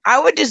 I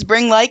would just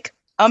bring like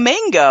a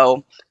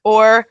mango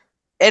or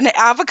an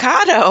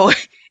avocado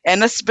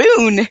and a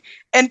spoon.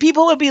 And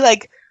people would be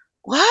like,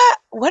 what?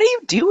 What are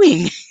you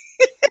doing?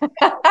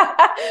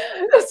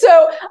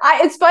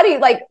 It's funny,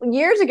 like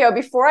years ago,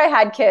 before I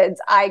had kids,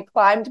 I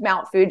climbed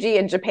Mount Fuji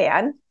in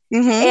Japan.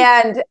 Mm-hmm.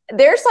 And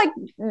there's like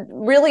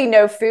really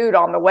no food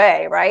on the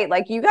way, right?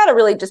 Like you got to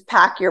really just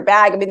pack your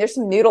bag. I mean, there's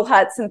some noodle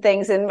huts and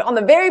things. And on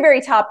the very,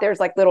 very top, there's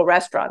like little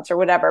restaurants or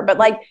whatever. But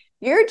like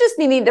you're just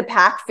needing to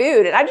pack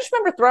food. And I just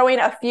remember throwing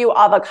a few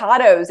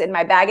avocados in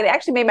my bag. And it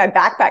actually made my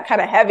backpack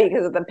kind of heavy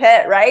because of the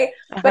pit, right?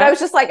 Uh-huh. But I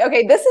was just like,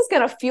 okay, this is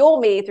going to fuel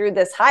me through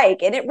this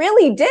hike. And it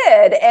really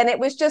did. And it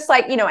was just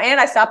like, and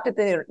I stopped at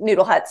the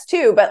noodle huts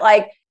too. But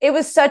like, it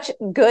was such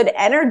good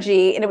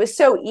energy and it was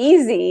so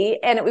easy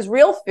and it was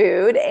real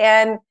food.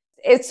 And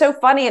it's so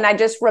funny. And I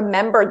just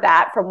remembered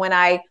that from when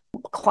I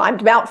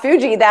climbed Mount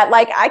Fuji that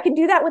like I could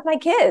do that with my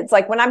kids.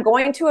 Like when I'm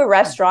going to a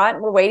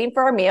restaurant, we're waiting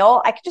for our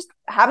meal, I could just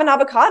have an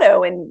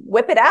avocado and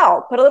whip it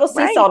out, put a little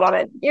sea salt on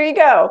it. Here you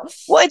go.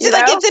 Well, it's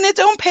like it's in its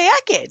own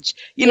package.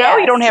 You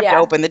don't have to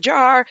open the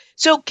jar.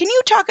 So can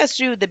you talk us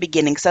through the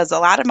beginning? Because a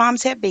lot of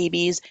moms have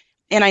babies.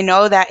 And I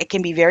know that it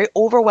can be very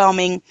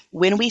overwhelming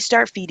when we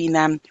start feeding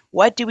them.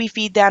 What do we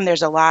feed them?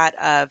 There's a lot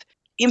of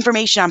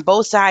information on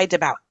both sides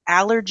about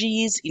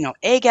allergies,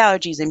 egg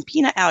allergies and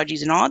peanut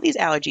allergies and all of these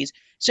allergies.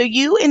 So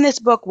you in this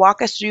book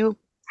walk us through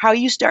how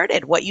you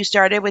started, what you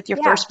started with your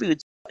first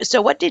foods.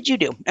 So what did you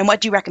do and what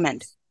do you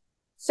recommend?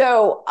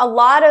 So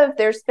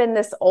there's been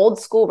this old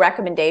school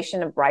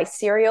recommendation of rice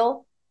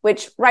cereal,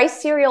 which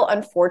rice cereal,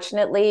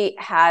 unfortunately,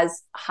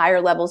 has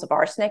higher levels of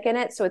arsenic in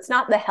it. So it's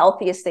not the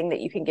healthiest thing that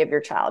you can give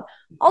your child.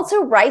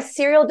 Also, rice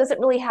cereal doesn't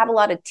really have a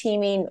lot of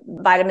teeming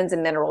vitamins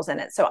and minerals in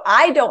it. So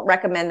I don't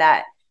recommend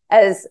that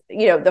as,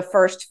 the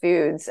first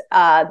foods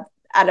out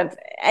of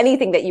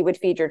anything that you would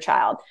feed your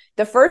child.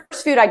 The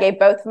first food I gave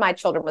both of my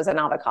children was an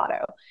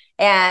avocado.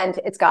 And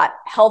it's got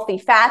healthy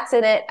fats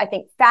in it. I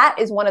think fat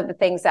is one of the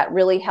things that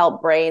really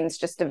help brains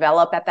just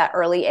develop at that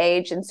early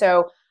age. And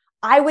so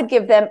I would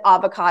give them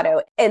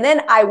avocado. And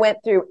then I went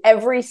through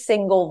every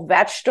single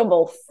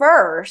vegetable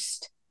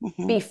first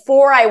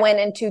before I went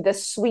into the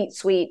sweet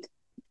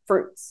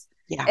fruits.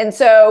 Yeah. And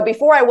so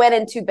before I went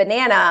into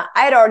banana,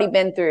 I had already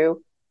been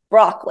through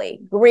broccoli,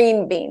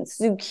 green beans,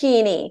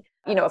 zucchini,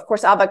 of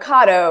course,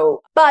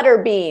 avocado, butter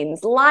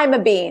beans, lima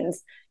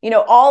beans,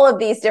 all of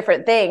these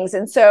different things.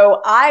 And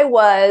so I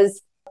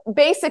was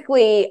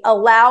basically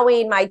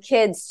allowing my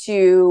kids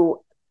to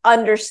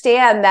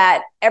understand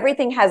that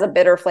everything has a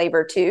bitter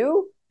flavor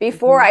too.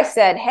 Before I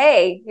said,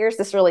 hey, here's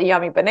this really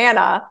yummy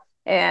banana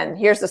and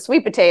here's the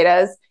sweet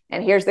potatoes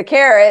and here's the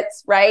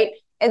carrots, right?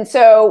 And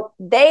so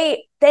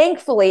they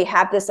thankfully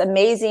have this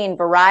amazing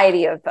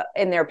variety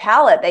in their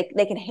palate.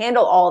 They can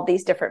handle all of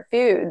these different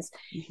foods.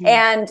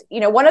 And,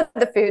 one of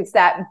the foods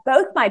that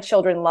both my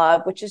children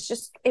love, which is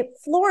just, it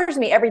floors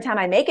me every time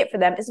I make it for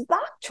them, is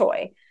bok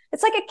choy.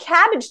 It's like a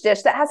cabbage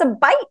dish that has a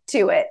bite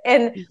to it.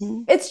 And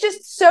it's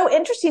just so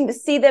interesting to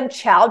see them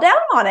chow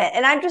down on it.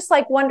 And I'm just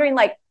like wondering,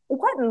 like,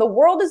 what in the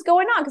world is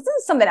going on? Because this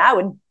is something I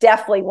would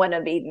definitely wouldn't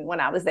have eaten when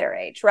I was their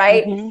age,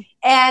 right?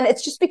 And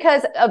it's just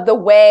because of the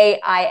way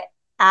I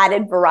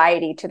added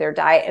variety to their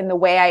diet and the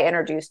way I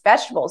introduced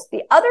vegetables.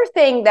 The other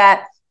thing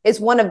that is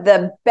one of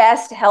the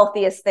best,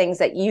 healthiest things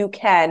that you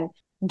can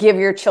give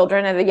your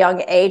children at a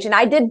young age. And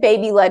I did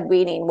baby-led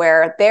weaning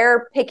where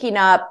they're picking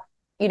up,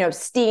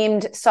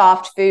 steamed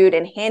soft food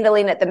and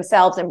handling it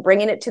themselves and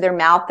bringing it to their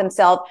mouth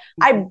themselves.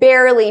 I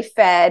barely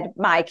fed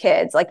my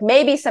kids, like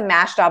maybe some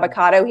mashed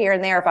avocado here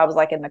and there if I was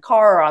like in the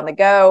car or on the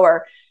go,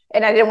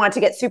 and I didn't want it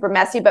to get super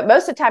messy, but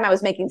most of the time I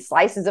was making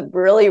slices of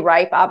really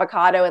ripe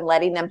avocado and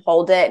letting them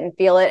hold it and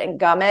feel it and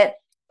gum it.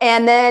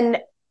 And then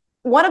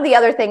one of the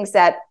other things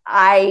that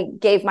I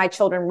gave my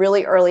children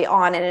really early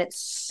on, and it's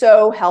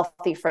so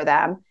healthy for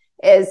them,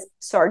 is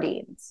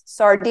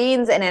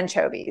sardines and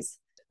anchovies.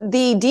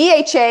 The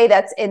DHA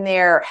that's in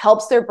there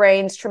helps their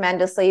brains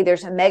tremendously.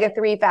 There's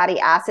omega-3 fatty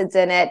acids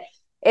in it.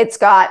 It's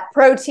got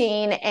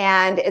protein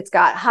and it's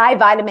got high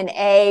vitamin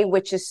A,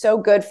 which is so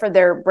good for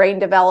their brain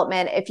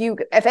development.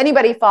 If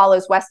anybody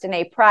follows Weston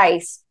A.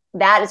 Price,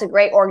 that is a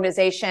great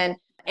organization.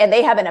 And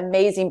they have an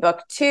amazing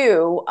book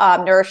too,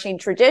 Nourishing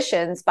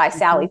Traditions by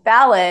Sally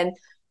Fallon,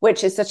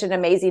 which is such an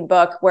amazing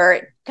book where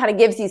it kind of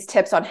gives these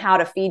tips on how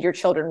to feed your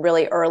children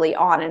really early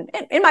on. And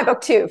in my book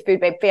too, Food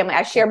Babe Family,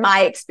 I share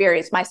my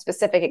experience, my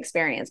specific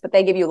experience, but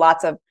they give you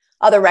lots of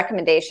other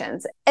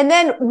recommendations. And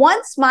then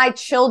once my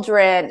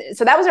children,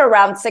 so that was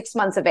around 6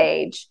 months of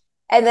age.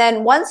 And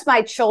then once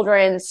my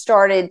children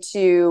started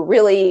to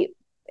really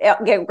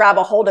grab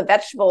a hold of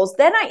vegetables,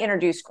 then I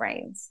introduced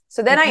grains.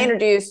 So then I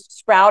introduced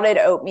sprouted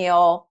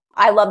oatmeal.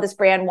 I love this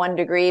brand 1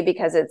 Degree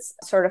because it's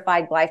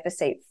certified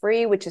glyphosate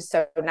free, which is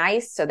so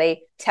nice. So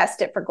they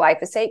test it for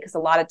glyphosate because a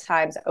lot of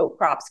times oat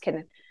crops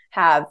can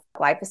have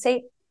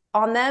glyphosate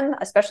on them,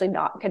 especially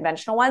not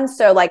conventional ones.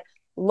 So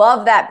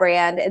love that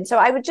brand. And so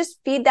I would just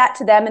feed that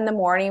to them in the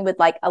morning with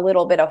like a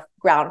little bit of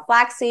ground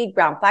flaxseed.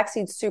 Ground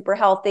flaxseed's super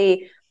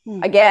healthy.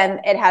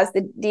 Again, it has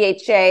the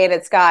DHA and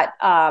it's got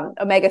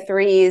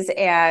omega-3s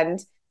and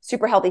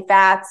super healthy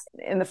fats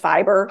in the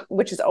fiber,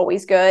 which is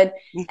always good.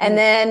 And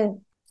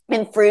then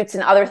in fruits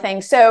and other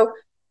things. So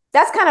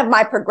that's kind of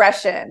my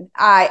progression.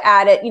 I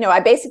added, I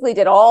basically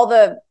did all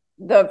the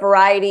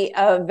variety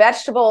of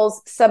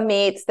vegetables, some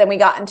meats, then we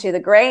got into the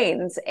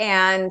grains.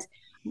 And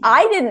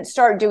I didn't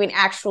start doing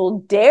actual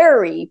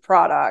dairy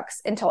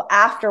products until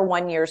after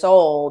 1 year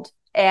old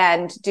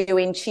and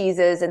doing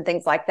cheeses and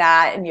things like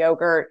that and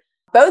yogurt.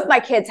 Both my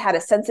kids had a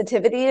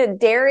sensitivity to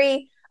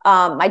dairy.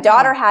 My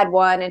daughter had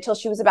one until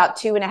she was about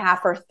 2.5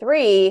 or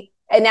 3,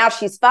 and now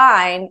she's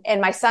fine.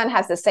 And my son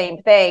has the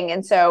same thing.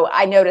 And so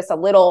I notice a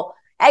little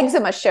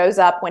eczema shows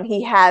up when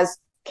he has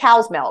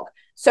cow's milk.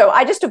 So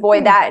I just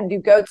avoid that and do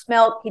goat's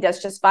milk. He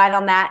does just fine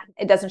on that.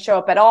 It doesn't show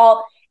up at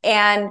all.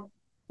 And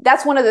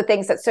that's one of the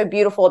things that's so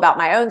beautiful about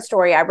my own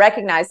story. I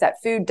recognize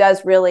that food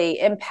does really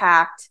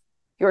impact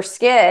your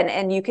skin,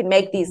 and you can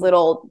make these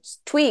little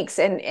tweaks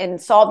and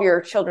solve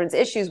your children's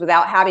issues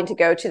without having to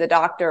go to the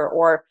doctor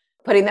or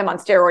putting them on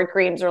steroid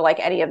creams or like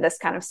any of this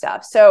kind of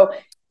stuff. So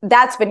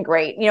that's been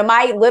great.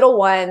 My little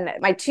one,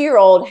 my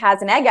 2-year-old,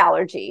 has an egg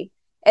allergy.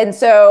 And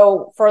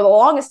so for the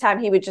longest time,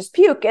 he would just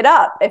puke it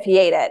up if he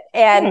ate it.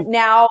 And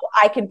now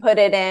I can put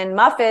it in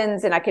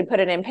muffins and I can put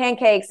it in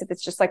pancakes if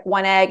it's just like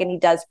 1 egg, and he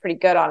does pretty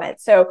good on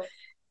it. So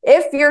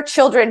if your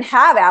children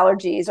have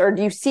allergies or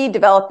do you see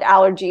developed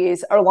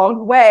allergies along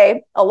the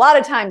way, a lot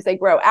of times they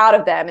grow out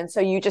of them. And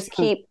so you just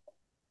keep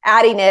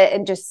adding it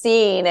and just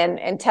seeing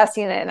and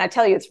testing it. And I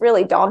tell you, it's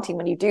really daunting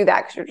when you do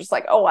that because you're just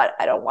like, oh, I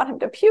don't want him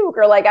to puke,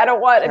 or like, I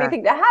don't want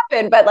anything to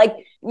happen. But like,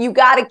 you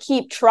got to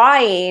keep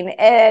trying.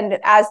 And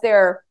as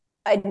their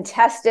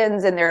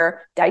intestines and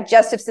their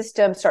digestive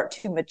system start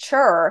to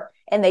mature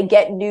and they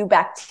get new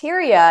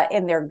bacteria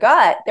in their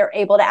gut, they're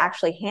able to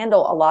actually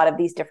handle a lot of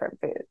these different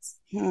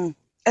foods.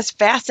 It's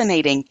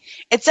fascinating.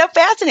 It's so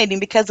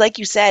fascinating because, like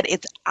you said,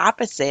 it's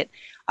opposite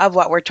of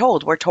what we're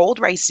told. We're told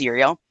rice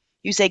cereal.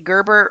 You say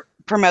Gerber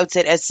promotes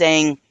it as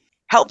saying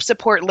help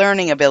support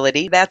learning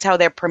ability. That's how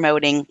they're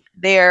promoting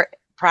their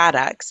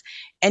products.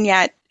 And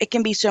yet it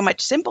can be so much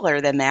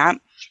simpler than that.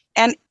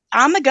 And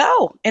on the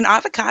go, an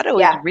avocado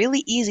is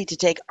really easy to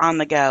take on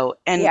the go.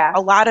 And a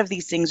lot of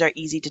these things are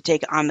easy to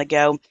take on the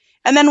go.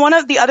 And then one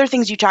of the other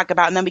things you talk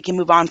about, and then we can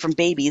move on from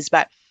babies,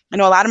 but I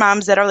know a lot of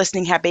moms that are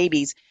listening have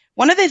babies.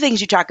 One of the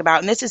things you talk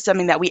about, and this is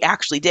something that we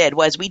actually did,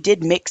 was we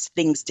did mix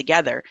things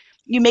together.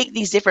 You make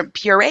these different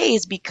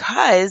purees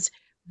because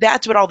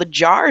that's what all the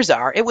jars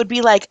are. It would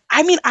be like,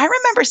 I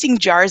remember seeing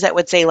jars that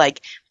would say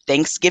like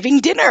Thanksgiving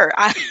dinner,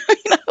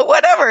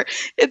 whatever.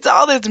 It's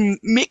all this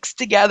mixed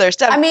together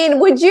stuff.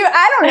 Would you,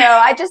 I don't know.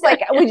 I just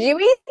would you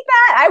eat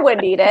that? I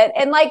wouldn't eat it.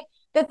 And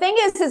the thing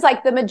is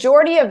like the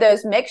majority of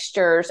those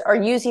mixtures are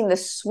using the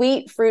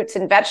sweet fruits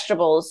and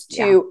vegetables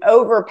to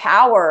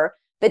overpower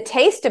the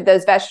taste of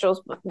those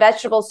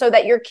vegetables so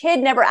that your kid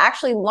never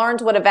actually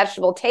learns what a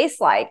vegetable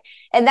tastes like.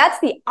 And that's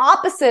the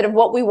opposite of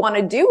what we want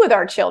to do with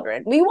our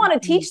children. We want to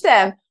teach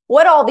them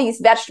what all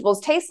these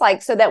vegetables taste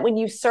like so that when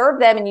you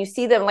serve them and you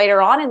see them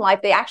later on in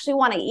life, they actually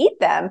want to eat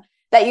them,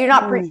 that you're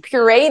not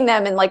pureeing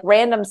them in like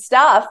random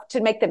stuff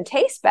to make them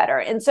taste better.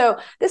 And so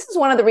this is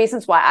one of the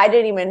reasons why I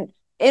didn't even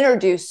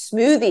introduce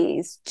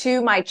smoothies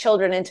to my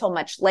children until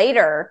much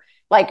later,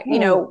 like,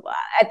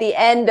 at the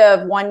end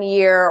of 1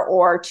 year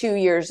or 2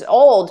 years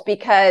old,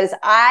 because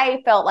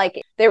I felt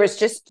like there was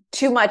just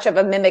too much of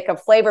a mimic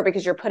of flavor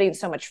because you're putting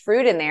so much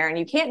fruit in there and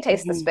you can't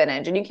taste the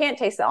spinach and you can't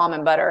taste the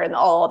almond butter and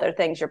all other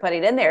things you're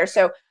putting in there.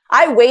 So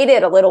I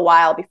waited a little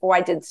while before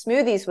I did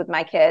smoothies with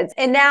my kids.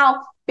 And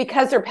now,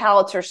 because their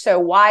palates are so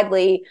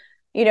widely,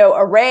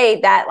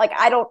 arrayed, that like,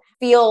 I don't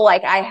feel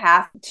like I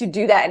have to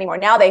do that anymore.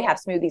 Now they have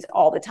smoothies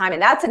all the time.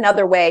 And that's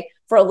another way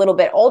for a little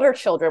bit older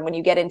children, when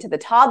you get into the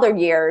toddler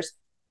years,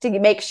 to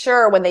make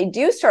sure when they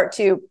do start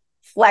to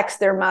flex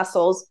their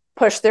muscles,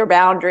 push their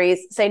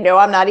boundaries, say, no,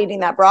 I'm not eating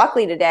that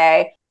broccoli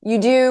today. You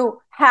do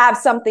have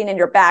something in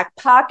your back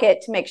pocket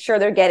to make sure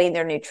they're getting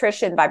their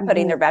nutrition by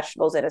putting their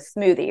vegetables in a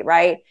smoothie,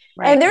 right?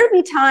 And there'd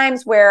be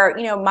times where,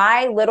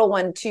 my little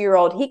one,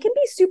 2-year-old, he can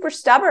be super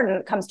stubborn when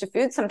it comes to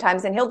food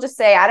sometimes. And he'll just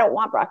say, I don't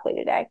want broccoli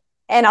today.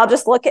 And I'll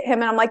just look at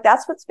him and I'm like,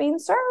 that's what's being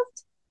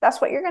served. That's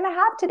what you're going to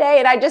have today.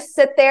 And I just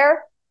sit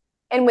there,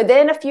 and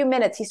within a few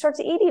minutes, he starts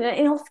eating it and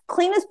he'll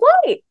clean his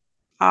plate.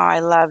 Oh, I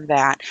love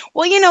that.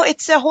 Well,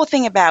 it's the whole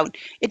thing about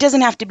it doesn't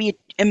have to be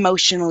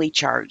emotionally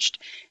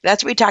charged.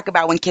 That's what we talk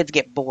about when kids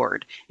get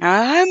bored.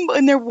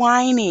 And they're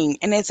whining.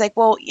 And it's like,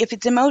 well, if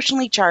it's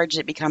emotionally charged,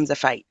 it becomes a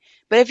fight.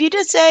 But if you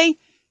just say,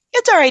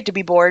 it's all right to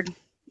be bored,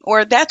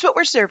 or that's what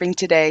we're serving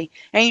today,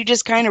 and you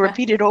just kind of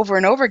repeat it over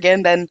and over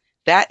again, then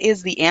that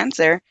is the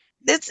answer.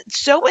 It's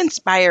so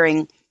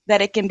inspiring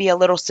that it can be a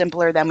little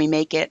simpler than we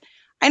make it.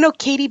 I know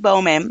Katie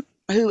Bowman,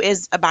 who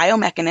is a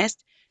biomechanist.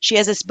 She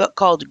has this book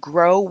called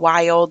Grow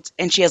Wild,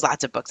 and she has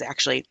lots of books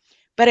actually.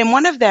 But in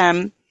one of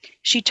them,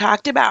 she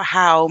talked about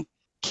how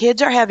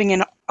kids are having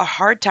a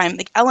hard time,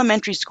 like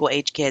elementary school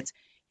age kids,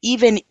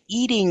 even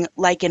eating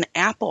like an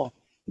apple,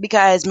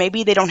 because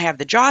maybe they don't have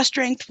the jaw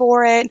strength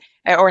for it,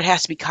 or it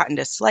has to be cut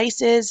into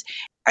slices.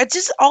 It's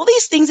just all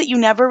these things that you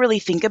never really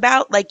think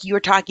about. Like you were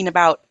talking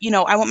about,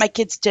 I want my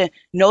kids to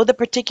know the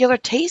particular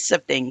tastes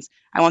of things.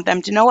 I want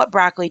them to know what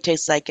broccoli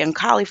tastes like and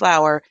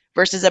cauliflower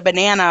versus a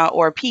banana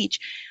or a peach,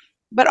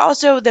 but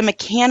also the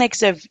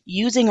mechanics of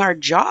using our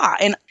jaw.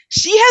 And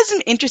she has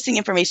some interesting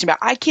information about,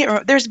 I can't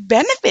remember, there's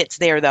benefits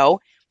there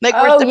though. Like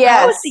we're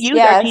supposed to use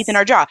our teeth in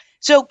our jaw.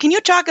 So can you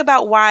talk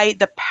about why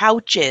the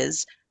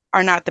pouches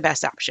are not the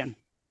best option?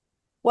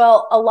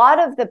 Well, a lot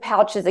of the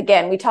pouches,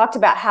 again, we talked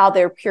about how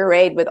they're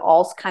pureed with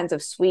all kinds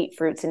of sweet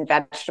fruits and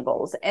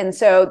vegetables. And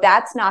so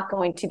that's not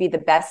going to be the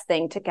best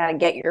thing to kind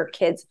of get your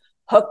kids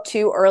hooked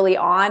to early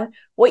on.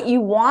 What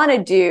you want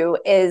to do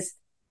is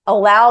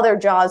allow their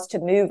jaws to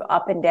move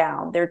up and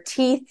down. Their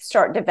teeth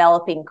start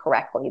developing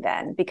correctly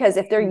then, because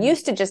if they're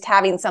used to just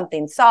having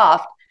something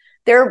soft,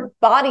 their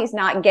body's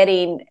not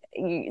getting,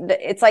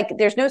 it's like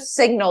there's no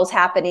signals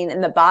happening in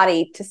the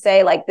body to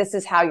say like, this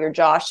is how your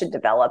jaw should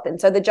develop.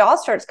 And so the jaw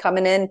starts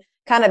coming in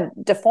kind of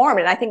deformed.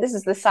 And I think this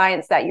is the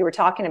science that you were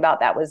talking about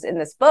that was in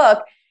this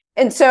book.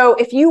 And so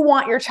if you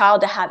want your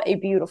child to have a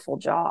beautiful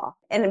jaw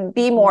and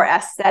be more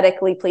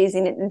aesthetically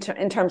pleasing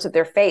in terms of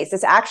their face,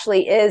 this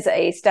actually is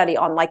a study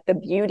on like the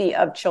beauty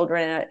of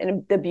children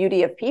and the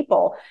beauty of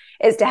people,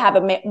 is to have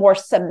a more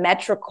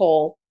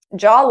symmetrical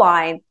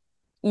jawline.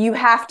 You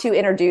have to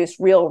introduce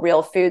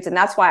real foods. And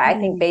that's why I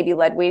think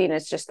baby-led weaning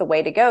is just the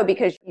way to go,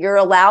 because you're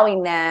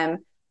allowing them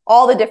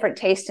all the different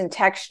tastes and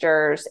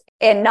textures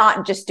and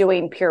not just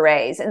doing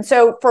purees. And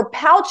so for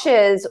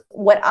pouches,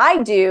 what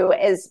I do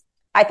is,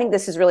 I think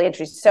this is really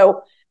interesting.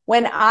 So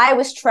when I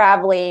was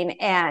traveling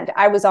and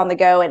I was on the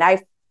go, and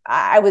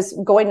I was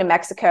going to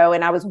Mexico,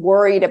 and I was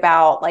worried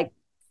about like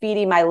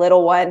feeding my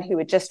little one who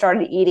had just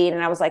started eating.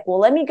 And I was like, well,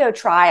 let me go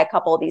try a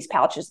couple of these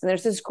pouches. And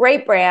there's this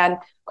great brand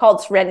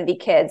called Serenity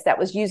Kids that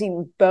was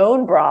using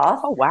bone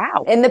broth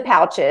in the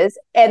pouches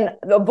and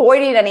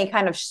avoiding any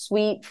kind of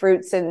sweet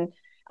fruits and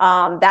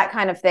that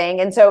kind of thing.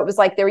 And so it was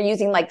like they were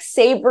using like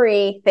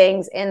savory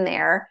things in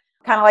there,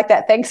 kind of like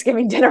that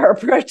Thanksgiving dinner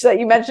approach that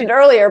you mentioned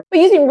earlier, but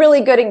using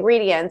really good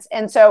ingredients.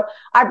 And so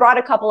I brought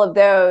a couple of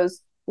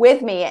those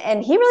with me,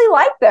 and he really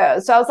liked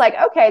those. So I was like,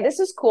 okay, this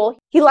is cool.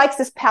 He likes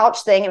this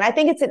pouch thing. And I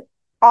think it's an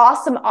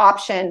awesome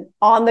option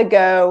on the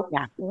go,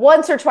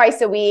 once or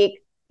twice a week,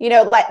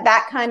 like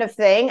that kind of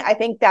thing. I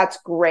think that's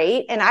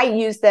great. And I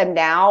use them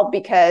now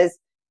because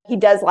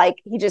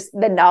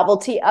the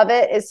novelty of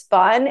it is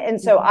fun. And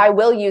so I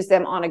will use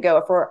them on a go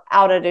if we're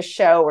out at a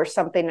show or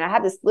something. And I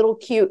have this little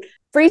cute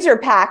freezer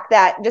pack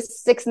that just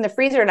sticks in the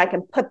freezer and I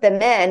can put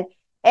them in.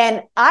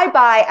 And I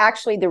buy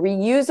actually the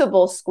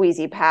reusable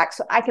squeezy pack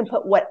so I can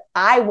put what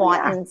I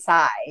want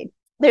inside.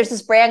 There's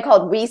this brand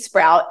called We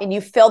Sprout, and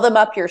you fill them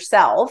up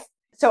yourself.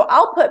 So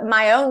I'll put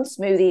my own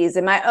smoothies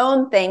and my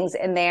own things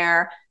in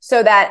there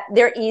so that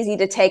they're easy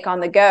to take on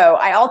the go.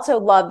 I also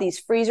love these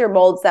freezer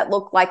molds that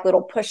look like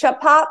little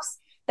push-up pops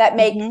that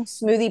make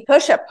smoothie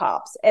push-up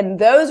pops. And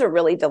those are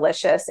really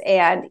delicious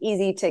and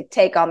easy to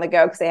take on the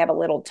go because they have a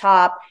little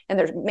top and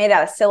they're made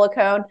out of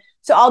silicone.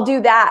 So I'll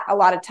do that a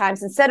lot of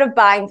times instead of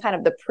buying kind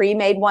of the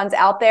pre-made ones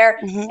out there.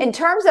 In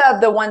terms of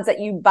the ones that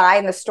you buy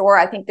in the store,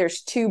 I think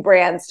there's two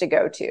brands to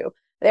go to.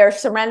 There's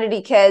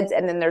Serenity Kids,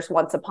 and then there's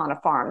Once Upon a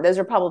Farm. Those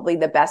are probably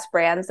the best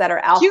brands that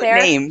are out Cute there.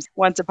 names,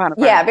 Once Upon a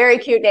Farm. Yeah, very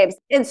cute names.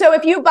 And so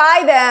if you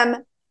buy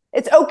them,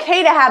 it's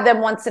okay to have them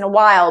once in a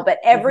while, but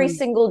every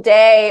single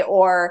day,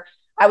 or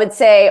I would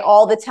say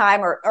all the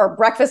time, or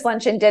breakfast,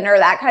 lunch, and dinner,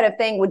 that kind of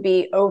thing would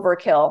be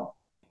overkill.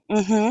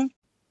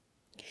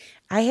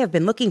 I have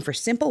been looking for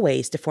simple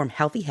ways to form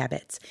healthy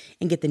habits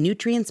and get the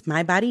nutrients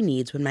my body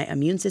needs when my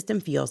immune system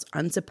feels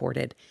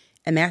unsupported.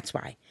 And that's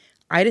why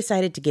I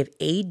decided to give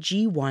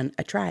AG1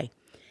 a try.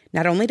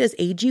 Not only does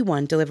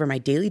AG1 deliver my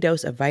daily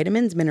dose of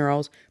vitamins,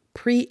 minerals,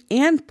 pre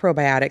and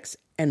probiotics,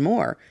 and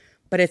more,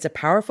 but it's a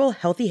powerful,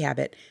 healthy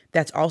habit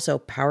that's also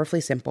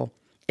powerfully simple.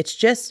 It's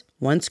just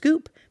one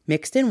scoop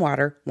mixed in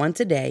water once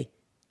a day,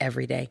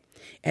 every day.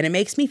 And it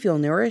makes me feel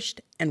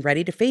nourished and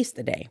ready to face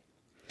the day.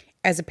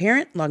 As a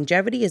parent,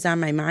 longevity is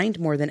on my mind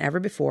more than ever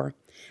before.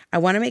 I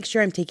want to make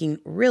sure I'm taking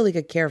really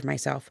good care of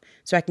myself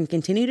so I can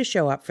continue to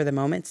show up for the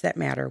moments that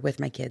matter with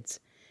my kids.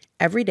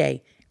 Every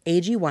day,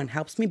 AG1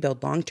 helps me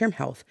build long-term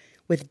health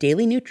with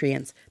daily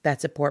nutrients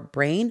that support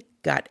brain,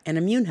 gut, and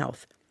immune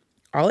health.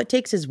 All it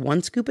takes is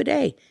one scoop a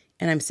day,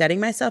 and I'm setting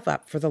myself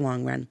up for the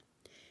long run.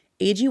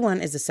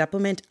 AG1 is a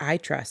supplement I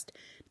trust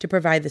to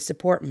provide the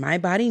support my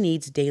body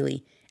needs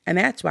daily, and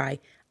that's why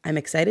I'm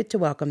excited to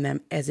welcome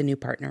them as a new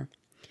partner.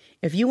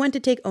 If you want to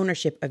take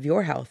ownership of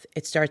your health,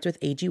 it starts with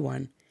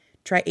AG1.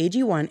 Try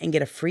AG1 and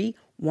get a free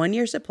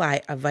 1-year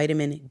supply of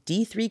vitamin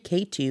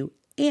D3K2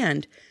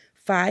 and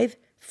 5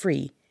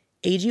 free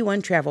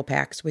AG1 travel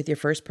packs with your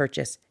first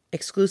purchase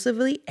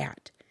exclusively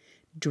at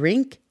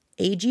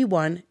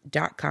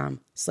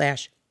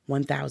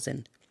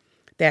drinkag1.com/1000.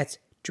 That's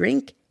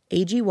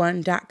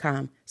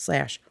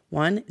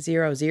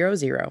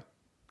drinkag1.com/1000.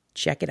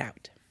 Check it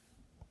out.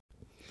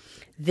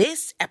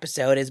 This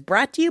episode is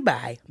brought to you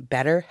by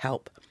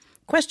BetterHelp.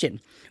 Question: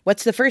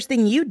 what's the first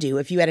thing you'd do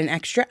if you had an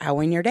extra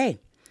hour in your day?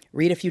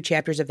 Read a few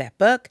chapters of that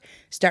book,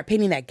 start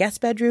painting that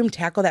guest bedroom,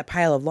 tackle that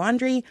pile of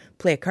laundry,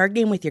 play a card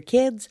game with your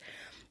kids.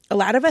 A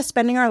lot of us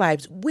spending our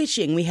lives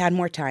wishing we had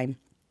more time.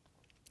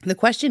 The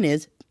question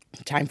is,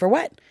 time for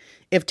what?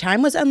 If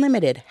time was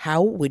unlimited,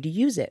 how would you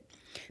use it?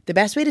 The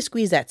best way to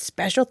squeeze that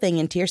special thing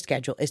into your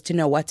schedule is to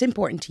know what's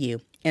important to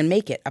you and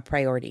make it a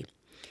priority.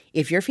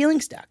 If you're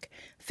feeling stuck,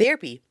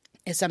 therapy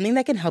is something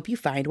that can help you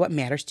find what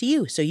matters to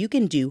you so you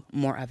can do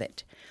more of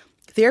it.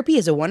 Therapy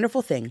is a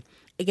wonderful thing.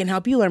 It can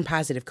help you learn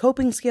positive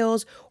coping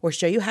skills or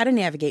show you how to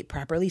navigate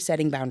properly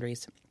setting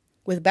boundaries.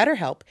 With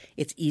BetterHelp,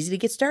 it's easy to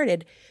get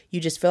started. You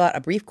just fill out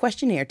a brief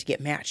questionnaire to get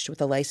matched with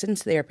a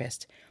licensed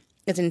therapist.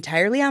 It's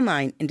entirely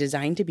online and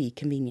designed to be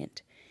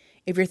convenient.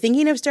 If you're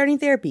thinking of starting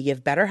therapy,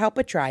 give BetterHelp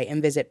a try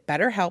and visit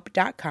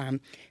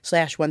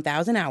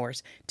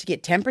betterhelp.com/1000hours to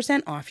get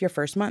 10% off your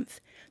first month.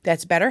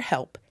 That's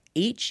BetterHelp,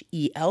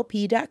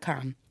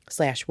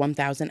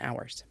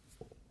 HELP.com/1000hours.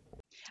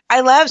 I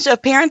love, so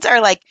if parents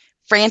are like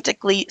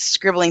frantically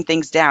scribbling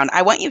things down,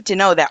 I want you to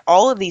know that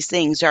all of these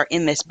things are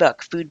in this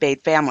book, Food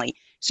Bathed Family.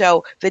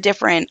 So the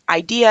different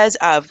ideas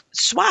of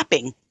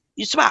swapping,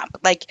 you swap.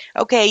 Like,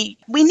 okay,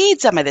 we need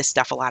some of this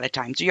stuff a lot of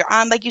times. You're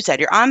on, like you said,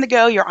 you're on the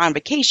go, you're on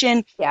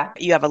vacation,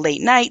 you have a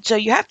late night, so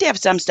you have to have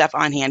some stuff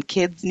on hand.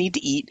 Kids need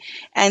to eat.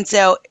 And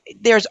so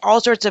there's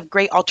all sorts of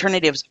great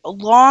alternatives,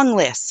 long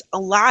lists,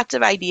 lots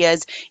of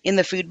ideas in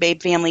the Food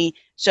Babe Family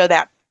so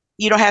that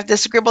you don't have to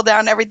scribble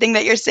down everything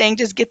that you're saying.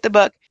 Just get the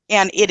book,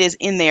 and it is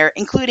in there,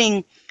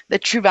 including the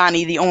True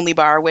Vani, the only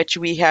bar, which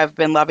we have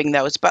been loving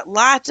those. But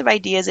lots of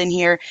ideas in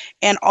here,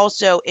 and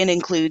also it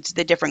includes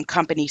the different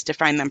companies to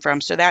find them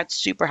from. So that's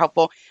super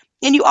helpful.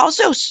 And you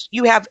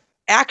have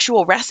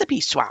actual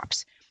recipe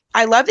swaps.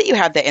 I love that you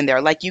have that in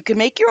there. Like, you can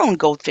make your own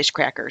goldfish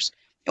crackers.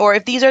 Or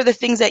if these are the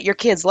things that your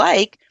kids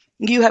like,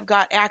 you have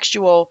got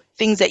actual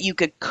things that you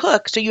could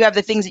cook. So you have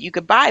the things that you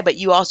could buy, but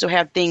you also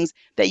have things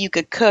that you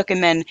could cook.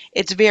 And then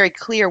it's very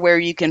clear where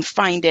you can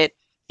find it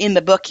in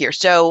the book here.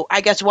 So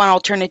I guess one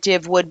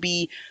alternative would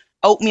be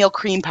oatmeal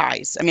cream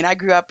pies. I mean, I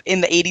grew up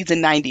in the 80s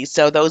and 90s,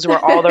 so those were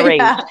all the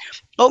rage.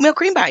 Oatmeal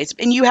cream pies.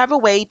 And you have a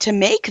way to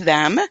make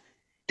them.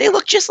 They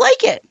look just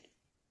like it.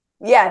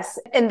 Yes.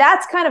 And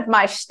that's kind of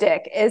my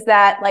shtick, is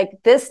that like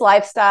this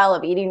lifestyle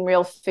of eating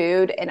real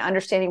food and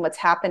understanding what's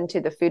happened to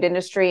the food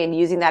industry and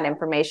using that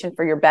information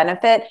for your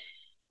benefit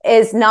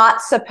is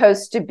not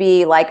supposed to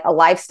be like a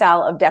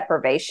lifestyle of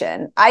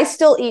deprivation. I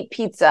still eat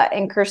pizza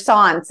and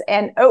croissants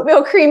and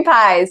oatmeal cream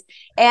pies,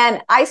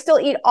 and I still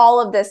eat all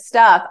of this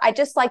stuff. I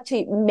just like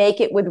to make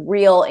it with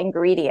real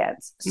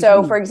ingredients.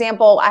 So for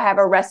example, I have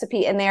a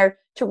recipe in there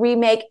to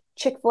remake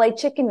Chick-fil-A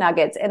chicken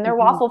nuggets and their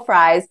waffle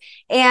fries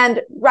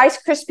and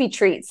Rice Krispie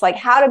treats, like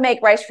how to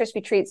make Rice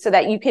Krispie treats so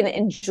that you can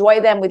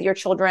enjoy them with your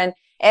children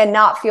and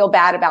not feel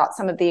bad about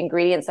some of the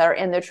ingredients that are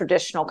in the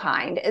traditional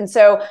kind. And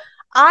so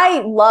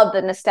I love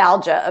the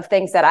nostalgia of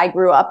things that I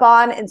grew up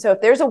on. And so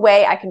if there's a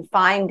way I can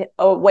find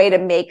a way to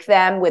make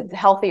them with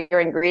healthier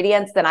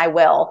ingredients, then I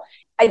will.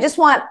 I just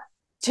want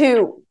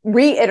to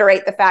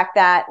reiterate the fact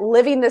that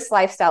living this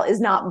lifestyle is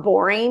not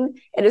boring.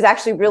 It is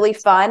actually really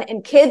fun,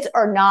 and kids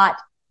are not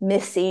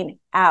missing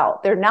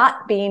out. They're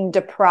not being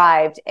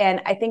deprived.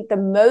 And I think the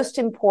most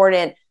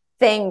important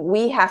thing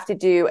we have to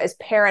do as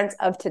parents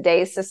of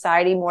today's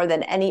society more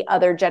than any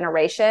other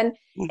generation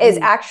is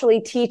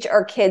actually teach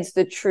our kids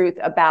the truth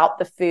about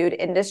the food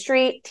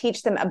industry,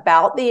 teach them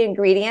about the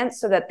ingredients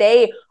so that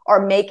they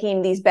are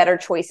making these better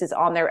choices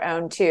on their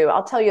own too.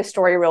 I'll tell you a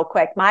story real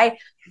quick. My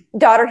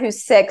daughter,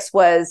 who's 6,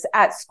 was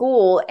at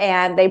school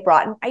and they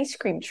brought an ice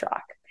cream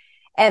truck.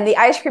 And the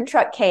ice cream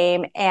truck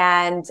came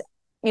and,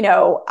 you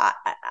know,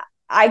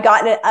 I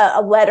got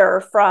a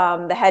letter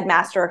from the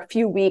headmaster a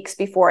few weeks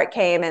before it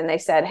came, and they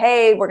said,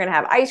 hey, we're going to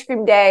have ice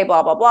cream day,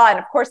 blah, blah, blah. And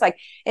of course, like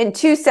in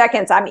 2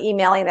 seconds, I'm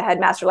emailing the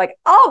headmaster, like,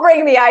 I'll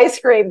bring the ice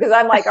cream, because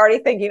I'm like already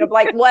thinking of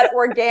like what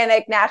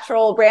organic,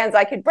 natural brands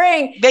I could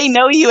bring. They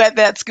know you at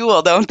that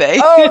school, don't they?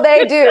 Oh,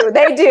 they do.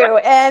 They do.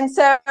 And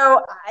so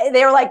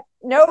they were like,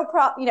 no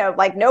problem, you know,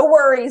 like no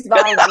worries,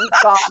 Vani.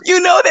 You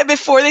know that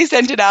before they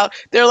sent it out,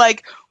 they're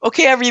like,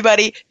 okay,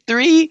 everybody,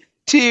 3,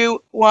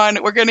 2,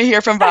 1, we're going to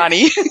hear from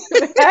Vani.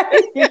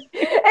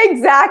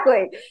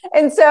 Exactly.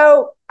 And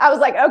so I was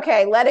like,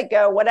 okay, let it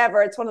go,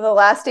 whatever. It's one of the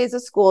last days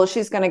of school.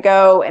 She's going to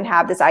go and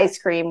have this ice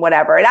cream,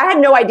 whatever. And I had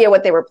no idea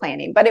what they were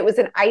planning, but it was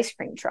an ice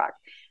cream truck.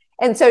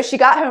 And so she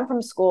got home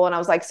from school and I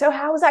was like, so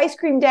how was ice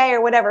cream day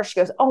or whatever? She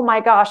goes, oh my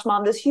gosh,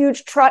 Mom, this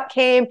huge truck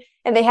came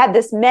and they had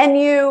this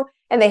menu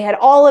and they had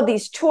all of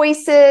these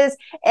choices.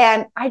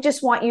 And I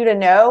just want you to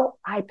know,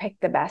 I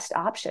picked the best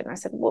option. I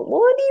said, well,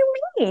 what do you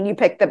mean you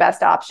picked the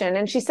best option?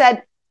 And she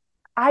said,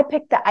 I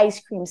picked the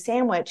ice cream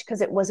sandwich because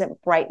it wasn't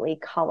brightly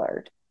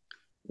colored.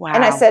 Wow.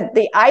 And I said,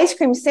 the ice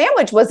cream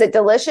sandwich, was it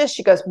delicious?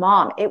 She goes,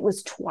 Mom, it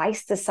was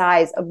twice the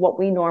size of what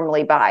we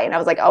normally buy. And I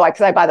was like, oh,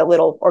 because I buy the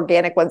little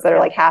organic ones that are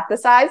like half the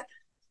size.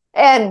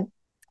 And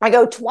I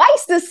go,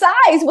 twice the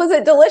size. Was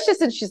it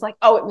delicious? And she's like,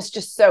 oh, it was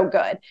just so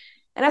good.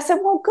 And I said,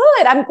 well,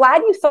 good. I'm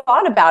glad you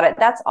thought about it.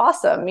 That's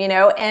awesome. You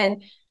know,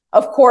 and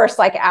of course,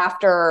 like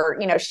after,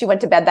 you know, she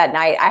went to bed that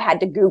night, I had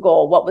to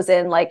Google what was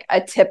in like a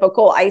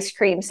typical ice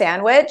cream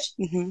sandwich.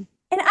 And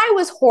I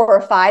was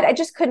horrified. I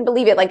just couldn't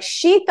believe it. Like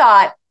she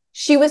thought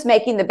she was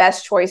making the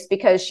best choice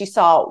because she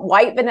saw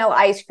white vanilla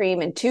ice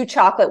cream and 2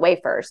 chocolate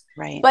wafers.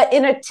 Right. But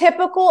in a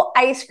typical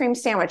ice cream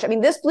sandwich, I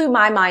mean, this blew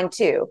my mind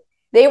too.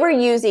 They were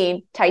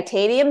using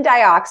titanium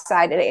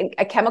dioxide,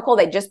 a chemical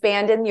they just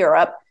banned in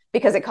Europe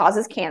because it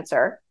causes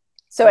cancer.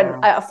 So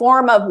a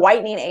form of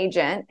whitening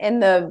agent in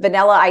the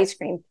vanilla ice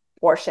cream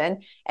portion.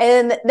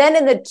 And then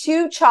in the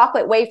 2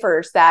 chocolate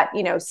wafers that,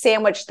 you know,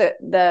 sandwich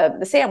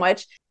the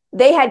sandwich,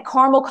 they had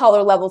caramel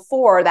color level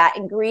 4, that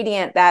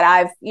ingredient that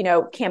I've, you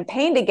know,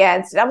 campaigned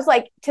against. And I was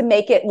like, to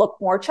make it look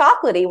more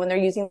chocolatey when they're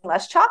using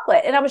less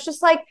chocolate. And I was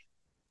just like,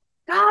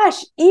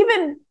 gosh,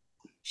 even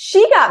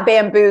she got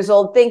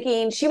bamboozled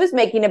thinking she was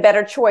making a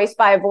better choice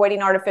by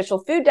avoiding artificial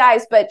food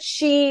dyes, but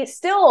she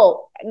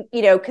still,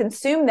 you know,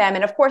 consumed them.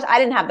 And of course, I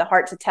didn't have the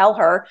heart to tell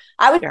her.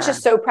 I was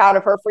just so proud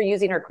of her for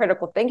using her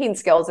critical thinking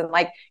skills and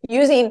like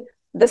using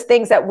the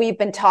things that we've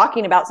been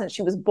talking about since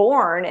she was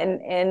born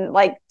and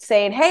like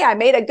saying, hey, I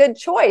made a good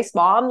choice,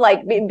 Mom,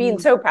 like being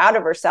so proud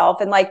of herself.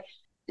 And like,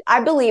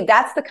 I believe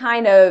those are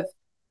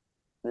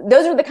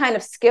the kind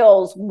of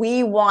skills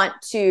we want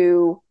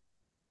to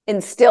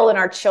instill in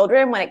our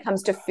children when it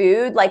comes to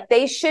food. Like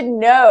they should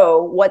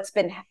know what's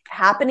been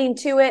happening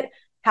to it,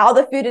 how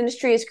the food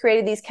industry has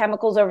created these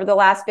chemicals over the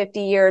last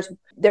 50 years.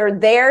 They're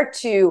there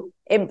to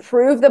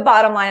improve the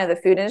bottom line of the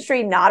food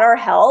industry, not our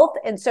health.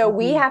 And so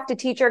we have to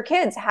teach our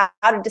kids how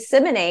to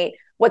disseminate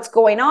what's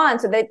going on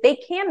so that they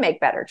can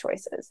make better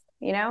choices,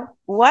 you know?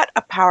 What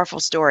a powerful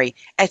story.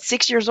 At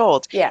 6 years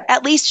old,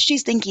 at least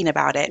she's thinking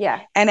about it.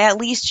 And at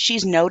least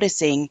she's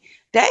noticing.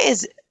 That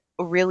is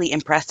really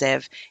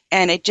impressive.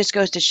 And it just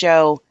goes to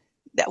show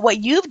that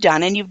what you've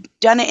done, and you've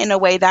done it in a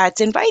way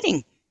that's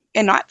inviting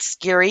and not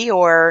scary,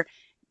 or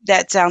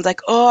that sounds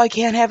like, oh, I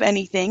can't have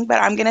anything,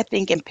 but I'm going to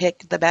think and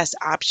pick the best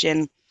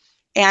option.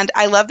 And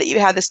I love that you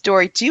had the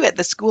story too at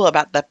the school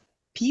about the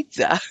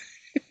pizza.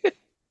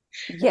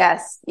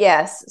 Yes.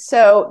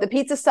 So the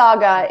pizza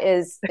saga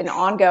is an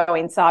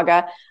ongoing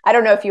saga. I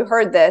don't know if you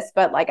heard this,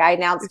 but like I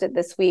announced it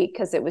this week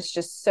because it was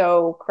just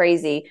so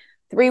crazy.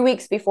 3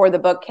 weeks before the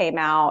book came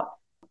out,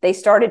 they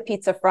started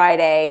Pizza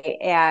Friday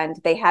and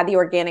they had the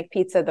organic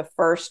pizza the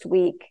first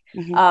week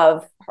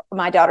of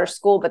my daughter's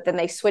school, but then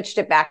they switched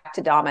it back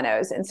to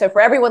Domino's. And so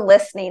for everyone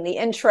listening, the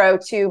intro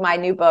to my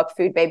new book,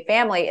 Food Babe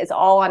Family, is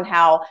all on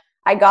how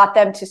I got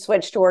them to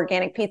switch to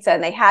organic pizza.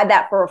 And they had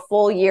that for a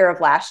full year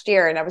of last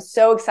year. And I was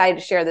so excited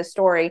to share this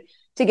story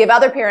to give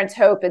other parents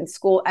hope at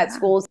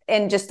schools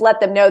and just let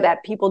them know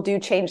that people do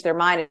change their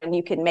mind and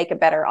you can make a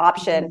better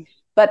option.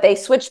 But they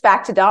switched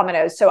back to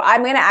Domino's. So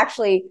I'm going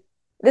to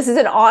this is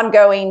an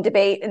ongoing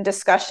debate and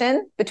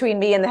discussion between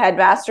me and the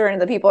headmaster and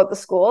the people at the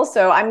school.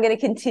 So I'm going to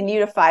continue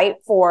to fight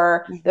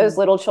for those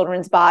little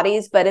children's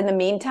bodies. But in the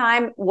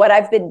meantime, what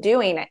I've been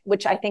doing,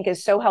 which I think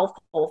is so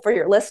helpful for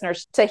your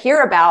listeners to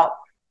hear about,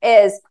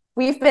 is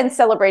we've been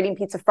celebrating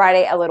Pizza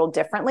Friday a little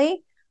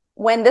differently.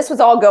 when this was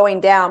all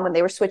going down, when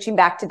they were switching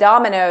back to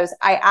Domino's,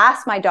 I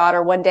asked my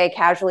daughter one day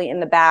casually in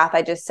the bath,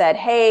 I just said,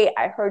 hey,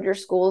 I heard your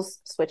school's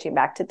switching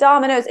back to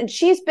Domino's. And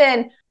she's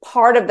been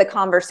part of the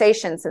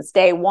conversation since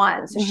day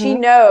one. So she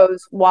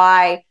knows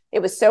why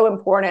it was so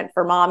important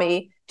for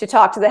mommy to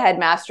talk to the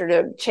headmaster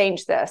to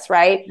change this,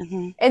 right?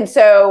 And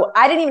so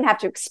I didn't even have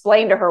to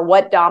explain to her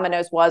what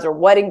Domino's was or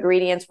what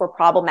ingredients were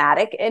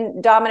problematic in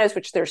Domino's,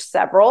 which there's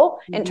several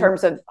in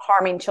terms of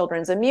harming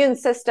children's immune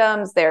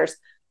systems. There's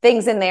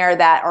things in there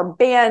that are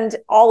banned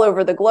all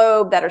over the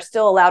globe that are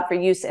still allowed for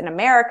use in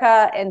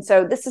America. And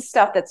so this is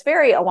stuff that's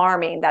very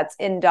alarming that's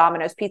in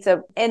Domino's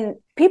Pizza. And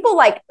people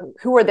like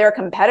who are their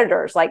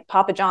competitors, like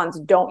Papa John's,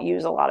 don't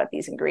use a lot of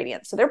these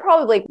ingredients. So they're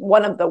probably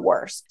one of the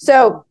worst.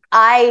 So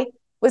I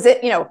was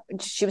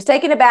she was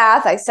taking a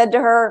bath. I said to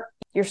her,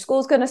 your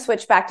school's going to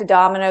switch back to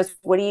Domino's.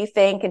 What do you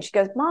think? And she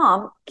goes,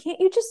 Mom, can't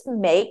you just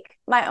make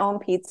my own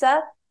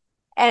pizza?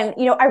 And,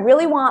 I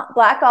really want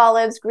black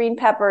olives, green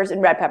peppers,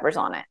 and red peppers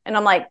on it. And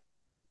I'm like,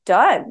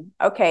 done.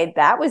 Okay,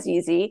 that was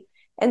easy.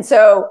 And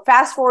so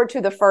fast forward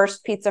to the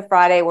first Pizza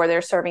Friday where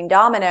they're serving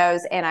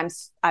Domino's, and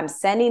I'm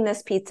sending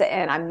this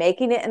pizza in. I'm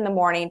making it in the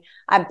morning.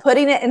 I'm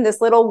putting it in this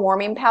little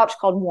warming pouch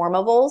called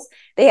Warmables.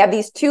 They have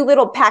these 2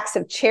 little packs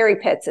of cherry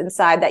pits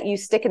inside that you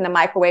stick in the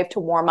microwave to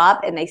warm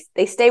up, and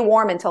they stay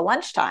warm until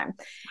lunchtime.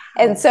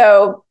 And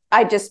so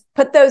I just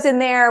put those in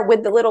there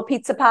with the little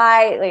pizza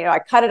pie. I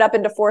cut it up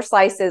into 4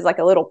 slices, like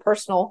a little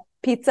personal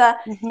pizza.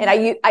 And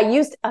I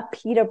used a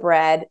pita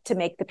bread to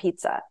make the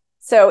pizza.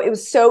 So it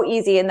was so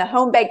easy. And the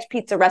home baked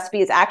pizza recipe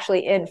is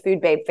actually in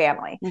Food Babe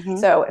Family.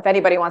 So if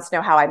anybody wants to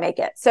know how I make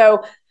it.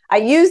 So I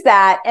use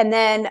that, and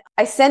then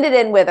I send it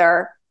in with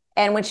her.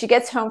 And when she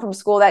gets home from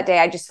school that day,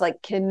 I just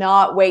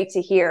cannot wait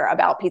to hear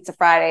about Pizza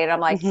Friday. And I'm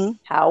like,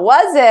 how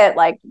was it?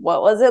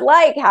 What was it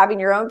like having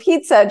your own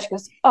pizza? And she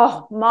goes,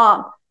 oh,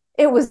 Mom,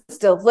 it was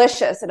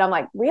delicious. And I'm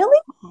like, really?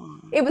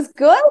 It was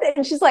good?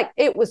 And she's like,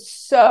 it was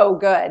so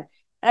good.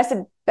 And I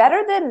said,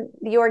 better than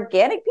the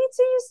organic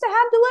pizza you used to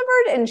have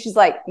delivered? And she's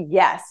like,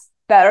 yes,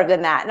 better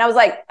than that. And I was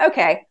like,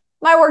 okay,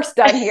 my work's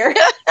done here.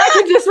 I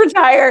can just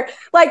retire.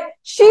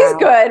 She's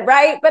good,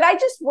 right? But I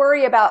just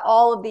worry about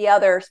all of the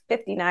other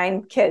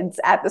 59 kids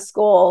at the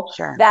school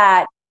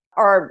that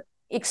are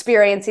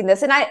experiencing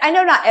this. And I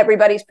know not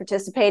everybody's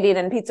participating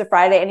in Pizza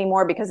Friday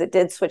anymore because it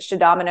did switch to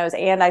Domino's,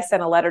 and I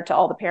sent a letter to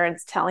all the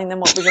parents telling them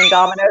what was in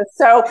Domino's.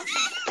 So,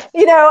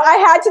 I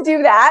had to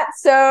do that.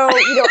 So,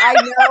 I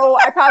know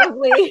I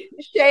probably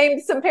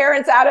shamed some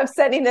parents out of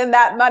sending them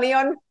that money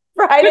on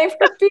Friday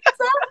for pizza.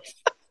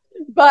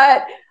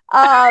 But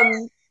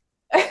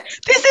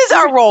this is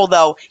our role,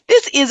 though.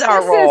 This is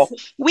our role.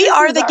 We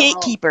are the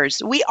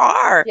gatekeepers. We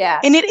are.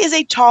 Yeah. And it is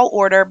a tall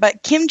order.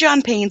 But Kim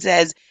John Payne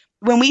says,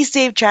 when we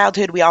save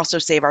childhood, we also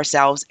save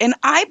ourselves. And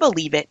I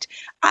believe it.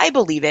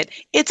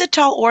 It's a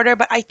tall order,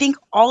 but I think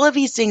all of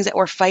these things that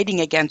we're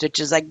fighting against, which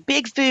is like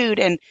big food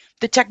and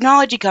the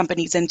technology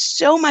companies and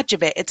so much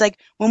of it, it's like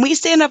when we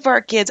stand up for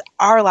our kids,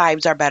 our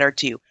lives are better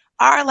too.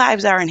 Our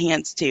lives are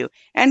enhanced too.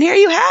 And here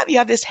you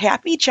have this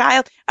happy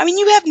child. I mean,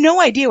 you have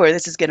no idea where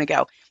this is going to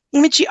go. I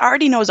mean, she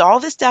already knows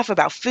all this stuff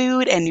about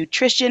food and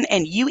nutrition,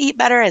 and you eat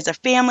better as a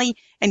family,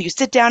 and you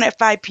sit down at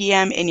 5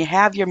 p.m. and you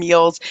have your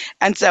meals.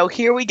 And so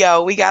here we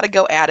go. We got to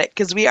go at it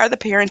because we are the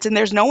parents, and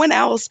there's no one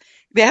else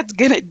that's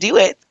going to do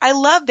it. I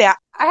love that.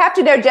 I have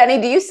to know, Jenny,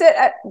 do you sit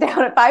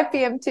down at 5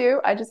 p.m. too?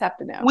 I just have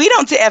to know. We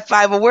don't sit at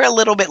 5. Well, we're a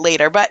little bit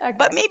later, but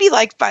maybe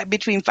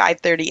between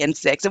 5:30 and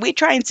 6. And we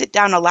try and sit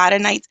down a lot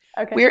of nights.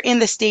 Okay. We're in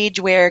the stage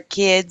where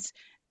kids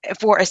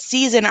for a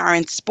season are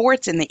in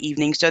sports in the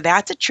evening. So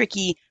that's a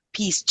tricky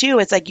piece too.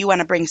 It's like you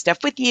want to bring stuff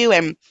with you,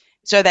 and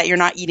so that you're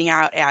not eating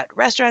out at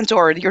restaurants,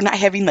 or you're not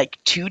having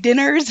 2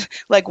 dinners,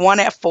 like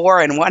one at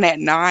 4 and one at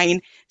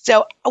 9.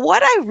 So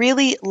what I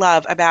really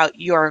love about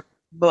your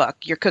book,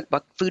 your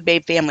cookbook, Food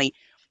Babe Family,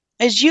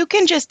 is you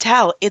can just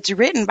tell it's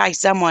written by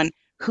someone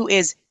who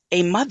is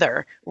a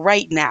mother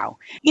right now.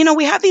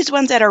 We have these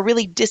ones that are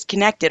really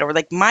disconnected, or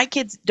my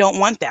kids don't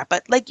want that,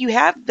 but you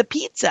have the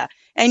pizza,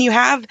 and you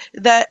have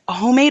the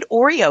homemade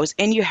Oreos,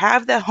 and you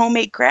have the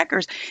homemade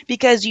crackers,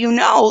 because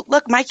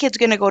look, my kid's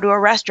going to go to a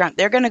restaurant.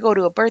 They're going to go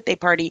to a birthday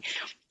party,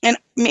 and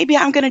maybe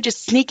I'm going to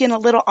just sneak in a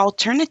little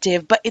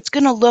alternative, but it's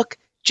going to look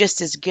just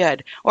as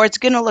good, or it's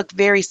going to look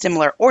very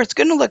similar, or it's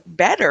going to look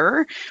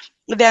better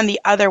than the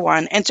other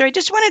one. And so I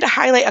just wanted to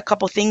highlight a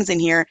couple things in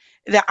here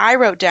that I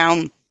wrote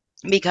down,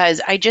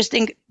 because I just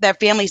think that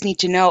families need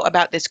to know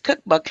about this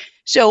cookbook.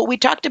 So we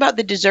talked about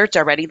the desserts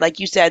already. Like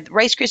you said,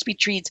 Rice Krispie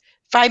treats,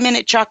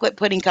 5-minute chocolate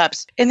pudding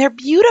cups, and they're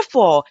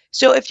beautiful.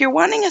 So if you're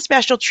wanting a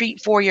special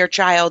treat for your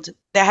child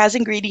that has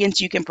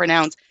ingredients you can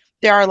pronounce,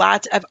 there are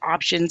lots of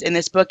options in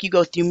this book. You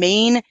go through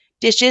main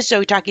dishes. So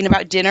we're talking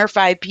about dinner,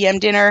 5 p.m.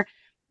 dinner,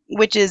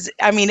 which is,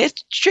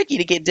 it's tricky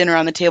to get dinner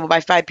on the table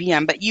by 5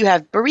 p.m., but you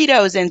have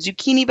burritos and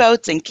zucchini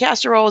boats and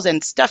casseroles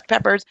and stuffed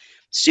peppers,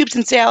 soups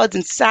and salads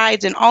and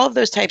sides and all of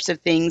those types of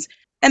things.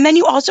 And then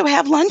you also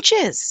have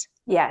lunches.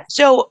 Yes.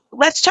 So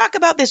let's talk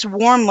about this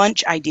warm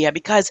lunch idea,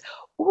 because,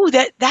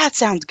 that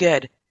sounds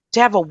good, to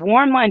have a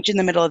warm lunch in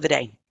the middle of the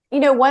day.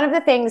 One of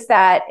the things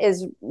that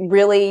is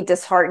really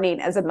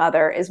disheartening as a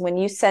mother is when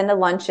you send a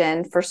lunch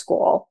in for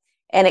school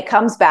and it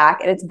comes back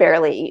and it's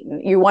barely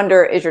eaten. You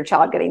wonder, is your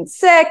child getting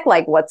sick?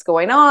 Like, what's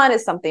going on?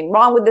 Is something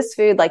wrong with this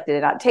food? Like, did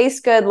it not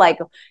taste good? Like,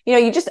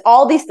 you just,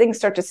 all these things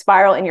start to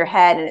spiral in your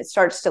head and it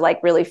starts to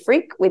like really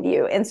freak with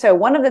you. And so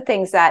one of the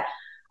things that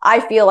I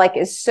feel like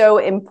is so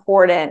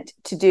important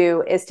to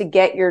do is to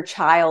get your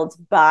child's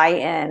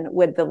buy-in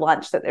with the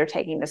lunch that they're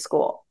taking to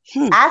school.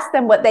 Ask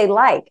them what they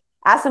like.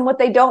 Ask them what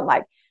they don't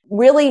like.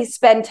 Really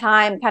spend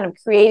time kind of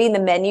creating the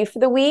menu for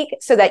the week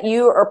so that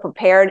you are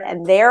prepared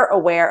and they're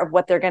aware of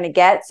what they're going to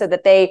get so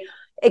that they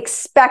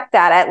expect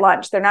that at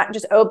lunch. They're not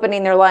just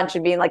opening their lunch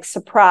and being like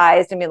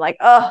surprised and being like,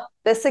 oh,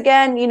 this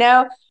again,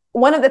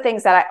 One of the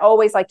things that I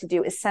always like to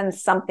do is send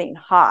something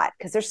hot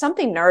because there's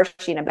something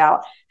nourishing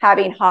about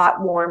having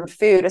hot, warm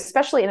food,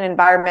 especially in an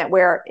environment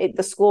where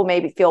the school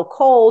maybe feel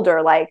cold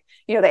or like,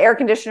 the air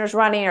conditioner's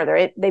running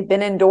or they've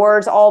been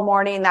indoors all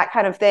morning, that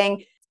kind of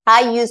thing.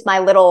 I use my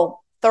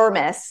little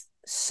thermos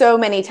so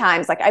many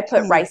times. Like I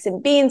put rice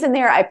and beans in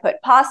there. I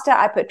put pasta.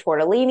 I put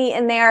tortellini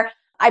in there.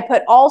 I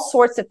put all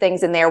sorts of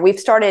things in there. We've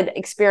started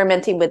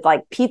experimenting with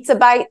like pizza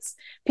bites.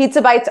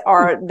 Pizza bites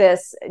are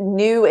this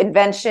new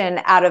invention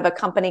out of a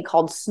company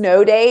called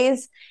Snow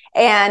Days.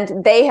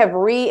 And they have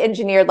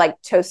re-engineered like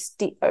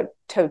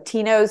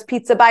Totino's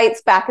pizza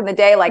bites back in the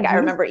day. Like I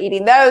remember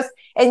eating those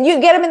and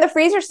you get them in the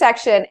freezer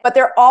section, but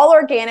they're all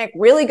organic,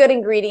 really good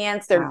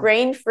ingredients. They're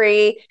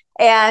grain-free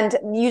and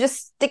you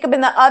just stick them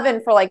in the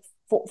oven for like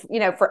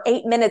for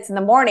 8 minutes in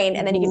the morning.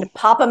 And then you can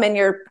pop them in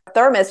your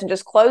thermos and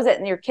just close it.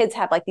 And your kids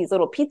have like these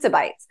little pizza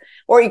bites,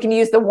 or you can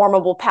use the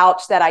warmable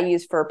pouch that I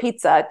use for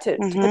pizza to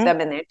put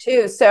them in there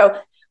too. So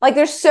like,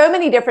 there's so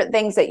many different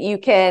things that you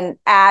can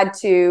add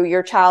to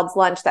your child's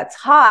lunch that's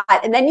hot.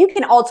 And then you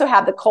can also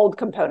have the cold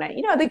component,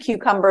 the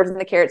cucumbers and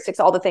the carrot sticks,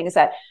 all the things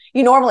that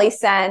you normally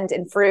send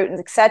and fruit and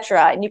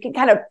etc. And you can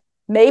kind of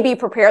maybe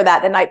prepare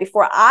that the night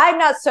before. I'm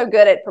not so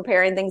good at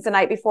preparing things the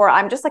night before.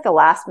 I'm just like a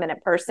last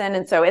minute person.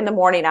 And so in the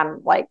morning,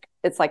 I'm like,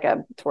 it's like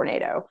a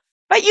tornado.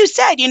 But you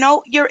said,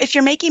 if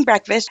you're making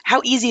breakfast,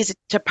 how easy is it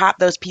to pop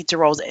those pizza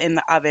rolls in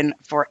the oven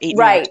for 8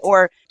 minutes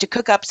or to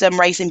cook up some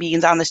rice and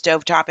beans on the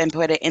stovetop and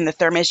put it in the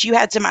thermos? You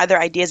had some other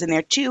ideas in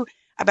there too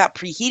about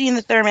preheating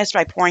the thermos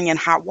by pouring in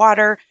hot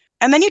water.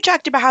 And then you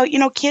talked about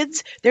how,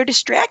 kids, they're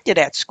distracted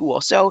at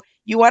school. So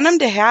you want them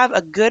to have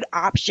a good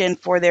option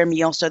for their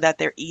meal so that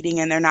they're eating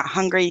and they're not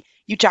hungry.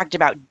 You talked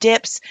about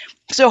dips.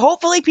 So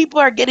hopefully people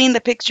are getting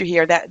the picture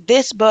here that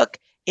this book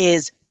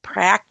is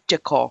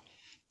practical.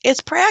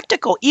 It's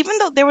practical. Even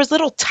though there was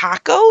little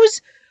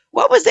tacos.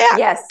 What was that?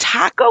 Yes.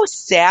 Taco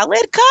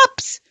salad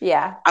cups?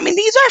 Yeah. I mean,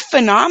 these are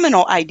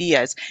phenomenal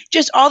ideas.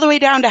 Just all the way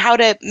down to how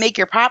to make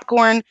your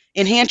popcorn,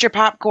 enhance your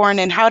popcorn,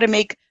 and how to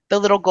make the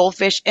little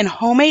goldfish and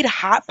homemade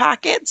Hot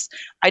Pockets.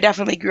 I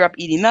definitely grew up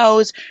eating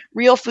those.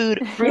 Real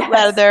food, fruit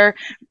leather.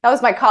 That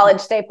was my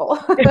college staple.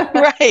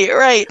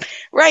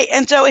 Right.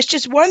 And so it's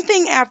just one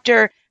thing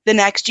after the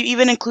next. You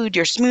even include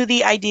your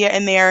smoothie idea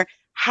in there.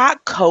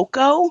 Hot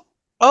cocoa.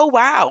 Oh,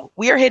 wow.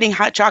 We are hitting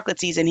hot chocolate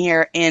season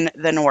here in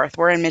the north.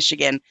 We're in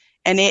Michigan,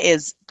 and it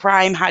is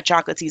prime hot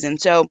chocolate season.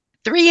 So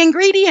 3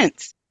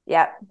 ingredients.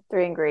 Yeah,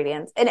 3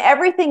 ingredients. And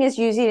everything is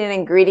using an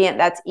ingredient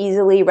that's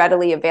easily,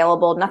 readily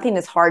available. Nothing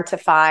is hard to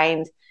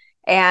find.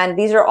 And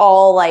these are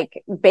all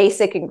like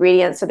basic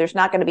ingredients. So there's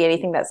not going to be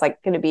anything that's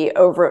like going to be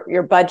over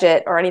your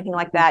budget or anything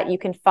like that. You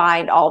can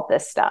find all of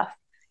this stuff.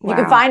 Wow. You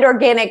can find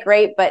organic,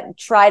 great, but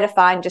try to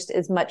find just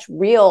as much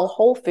real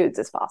whole foods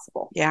as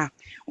possible. Yeah.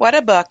 What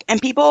a book.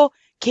 And people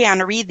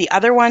can read the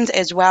other ones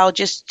as well,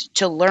 just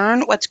to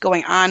learn what's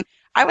going on.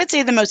 I would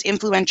say the most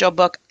influential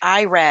book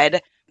I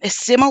read, a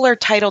similar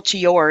title to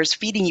yours,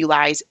 Feeding You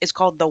Lies, is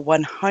called The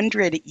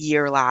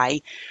 100-Year Lie.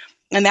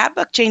 And that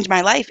book changed my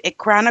life. It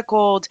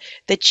chronicled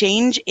the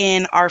change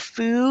in our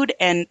food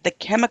and the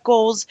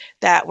chemicals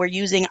that we're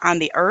using on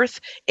the earth.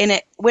 And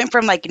it went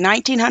from like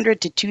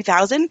 1900 to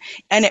 2000,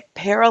 and it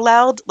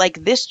paralleled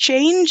like this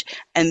change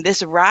and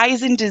this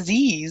rise in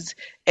disease.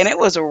 And it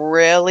was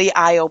really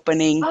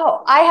eye-opening.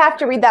 Oh, I have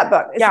to read that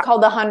book. It's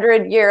called The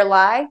 100-Year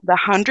Lie. The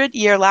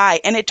 100-Year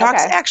Lie. And it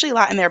talks actually a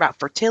lot in there about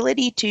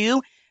fertility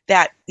too,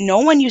 that no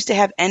one used to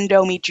have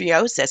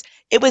endometriosis.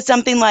 It was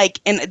something like,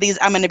 and these,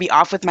 I'm going to be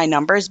off with my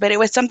numbers, but it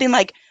was something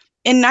like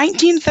in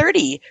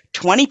 1930,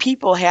 20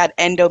 people had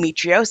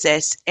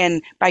endometriosis.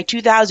 And by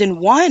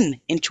 2001,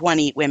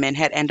 20 women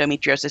had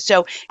endometriosis.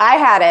 So I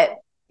had it.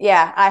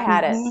 Yeah, I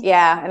had it.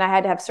 Yeah. And I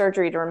had to have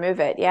surgery to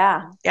remove it.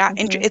 Yeah. Yeah.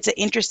 It's an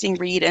interesting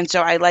read. And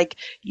so I like,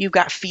 you've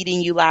got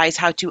Feeding You Lies,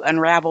 How to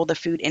Unravel the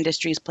Food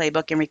Industry's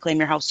Playbook and Reclaim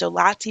Your Health. So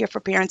lots here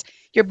for parents.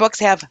 Your books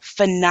have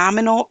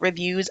phenomenal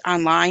reviews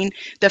online.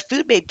 The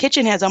Food Babe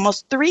Kitchen has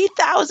almost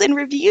 3,000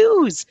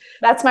 reviews.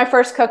 That's my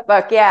first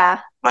cookbook. Yeah.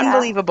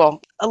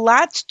 Unbelievable. A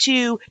lot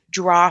to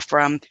draw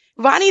from.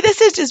 Vani, this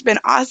has just been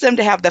awesome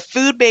to have the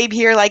Food Babe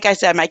here. Like I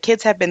said, my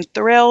kids have been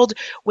thrilled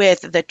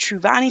with the True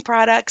Vani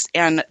products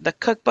and the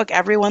cookbook.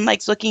 Everyone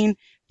likes looking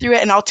through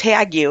it, and I'll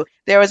tag you.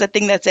 There was a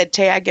thing that said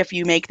tag if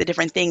you make the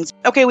different things.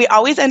 Okay, we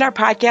always end our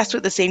podcast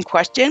with the same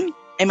question,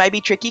 It might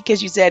be tricky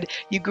because you said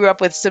you grew up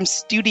with some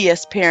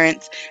studious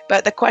parents,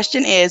 but the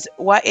question is,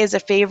 what is a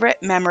favorite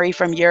memory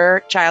from your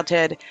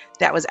childhood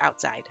that was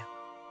outside?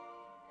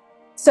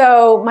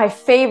 So my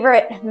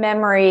favorite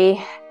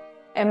memory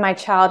in my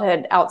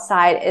childhood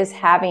outside is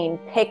having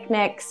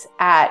picnics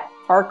at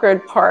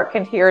Parkwood Park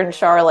and here in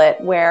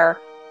Charlotte, where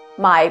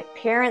my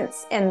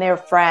parents and their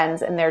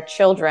friends and their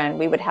children,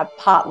 we would have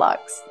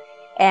potlucks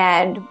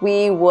and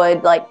we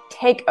would like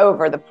take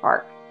over the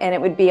park, and it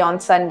would be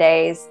on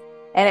Sundays.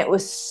 And it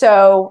was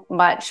so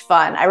much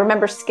fun. I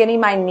remember skinning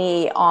my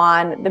knee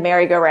on the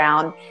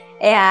merry-go-round,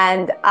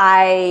 and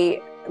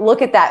I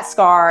look at that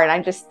scar and I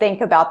just think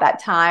about that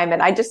time.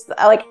 And I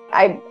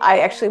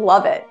actually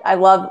love it. I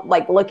love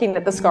like looking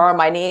at the scar on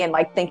my knee and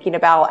like thinking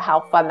about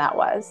how fun that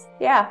was.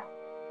 Yeah.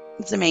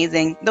 It's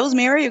amazing. Those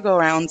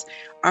merry-go-rounds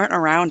aren't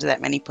around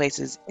that many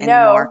places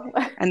anymore.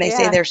 No. And they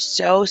say they're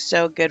so,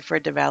 so good for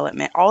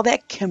development. All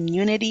that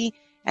community,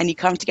 and you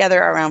come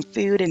together around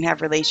food and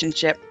have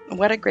relationship.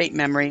 What a great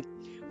memory.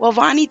 Well,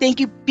 Vani,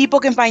 thank you. People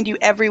can find you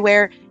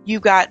everywhere.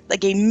 You've got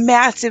like a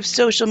massive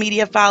social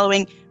media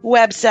following,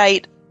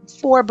 website,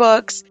 4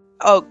 books,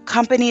 a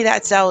company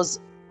that sells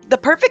the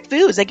perfect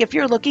foods. Like if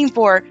you're looking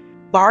for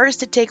bars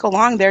to take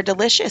along, they're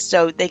delicious.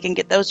 So they can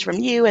get those from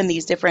you and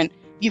these different,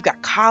 you've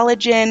got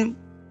collagen.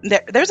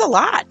 There's a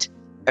lot.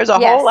 There's a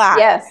whole lot.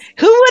 Yes.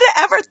 Who would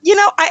have ever,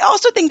 I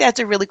also think that's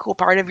a really cool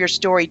part of your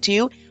story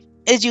too,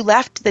 is you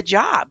left the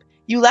job.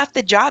 You left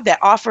the job that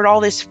offered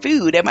all this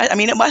food. It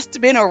must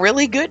have been a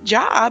really good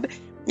job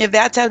if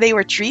that's how they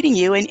were treating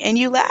you, and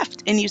you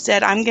left and you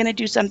said, I'm going to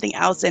do something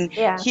else. And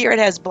here it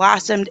has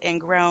blossomed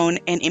and grown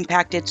and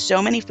impacted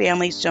so many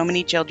families, so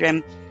many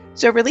children.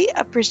 So really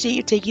appreciate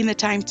you taking the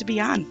time to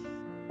be on.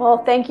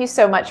 Well, thank you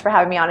so much for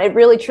having me on. It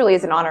really, truly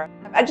is an honor.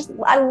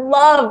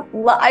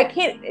 I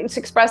can't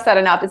express that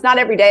enough. It's not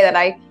every day that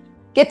I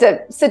get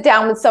to sit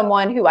down with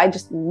someone who I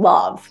just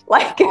love.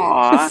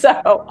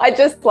 So I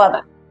just love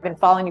it. I've been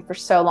following you for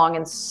so long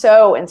and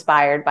so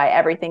inspired by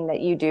everything that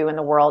you do in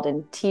the world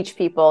and teach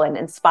people and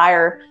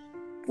inspire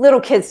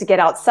little kids to get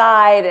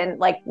outside and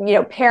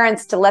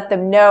parents to let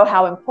them know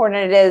how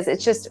important it is.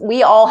 It's just,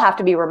 we all have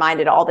to be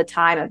reminded all the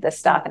time of this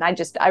stuff. And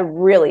I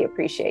really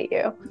appreciate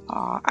you.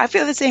 I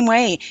feel the same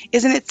way.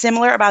 Isn't it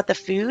similar about the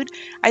food?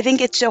 I think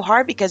it's so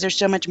hard because there's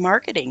so much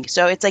marketing.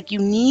 So it's like you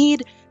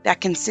need that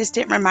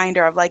consistent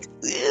reminder of I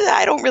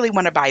don't really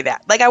want to buy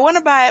that. I want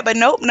to buy it, but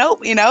nope.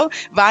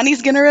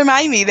 Vani's going to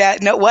remind me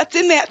that, no, what's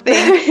in that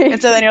thing? And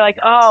so then you're like,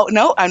 oh,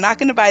 no, I'm not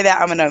going to buy that.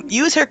 I'm going to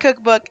use her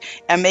cookbook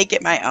and make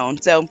it my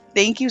own. So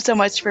thank you so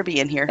much for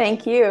being here.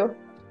 Thank you.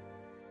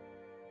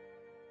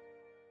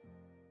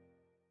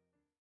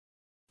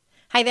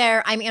 Hi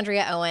there, I'm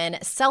Andrea Owen,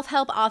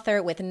 self-help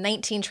author with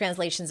 19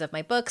 translations of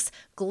my books,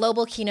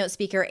 global keynote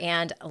speaker,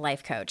 and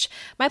life coach.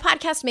 My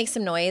podcast, Make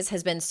Some Noise,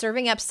 has been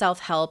serving up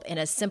self-help in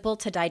a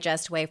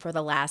simple-to-digest way for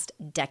the last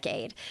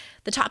decade.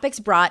 The topics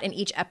brought in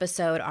each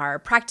episode are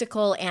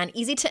practical and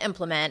easy to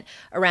implement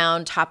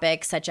around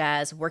topics such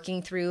as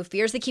working through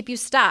fears that keep you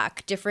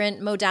stuck, different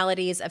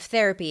modalities of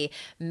therapy,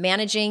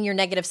 managing your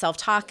negative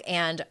self-talk,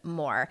 and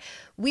more.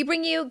 We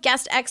bring you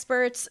guest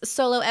experts,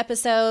 solo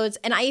episodes,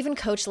 and I even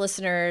coach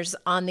listeners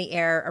on the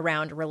air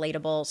around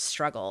relatable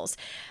struggles.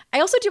 I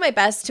also do my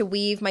best to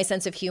weave my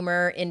sense of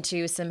humor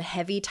into some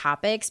heavy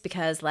topics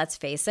because, let's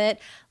face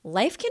it,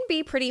 life can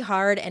be pretty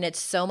hard, and it's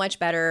so much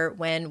better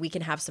when we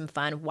can have some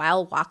fun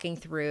while walking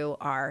through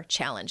our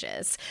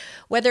challenges.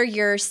 Whether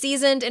you're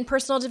seasoned in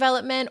personal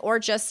development or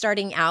just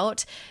starting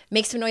out,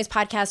 Make Some Noise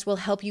podcast will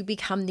help you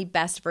become the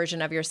best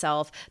version of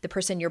yourself, the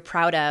person you're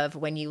proud of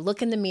when you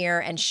look in the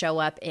mirror and show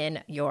up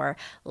in your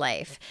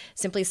life.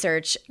 Simply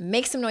search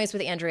Make Some Noise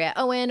with Andrea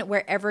Owen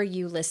wherever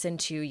you listen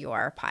to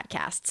your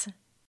podcasts.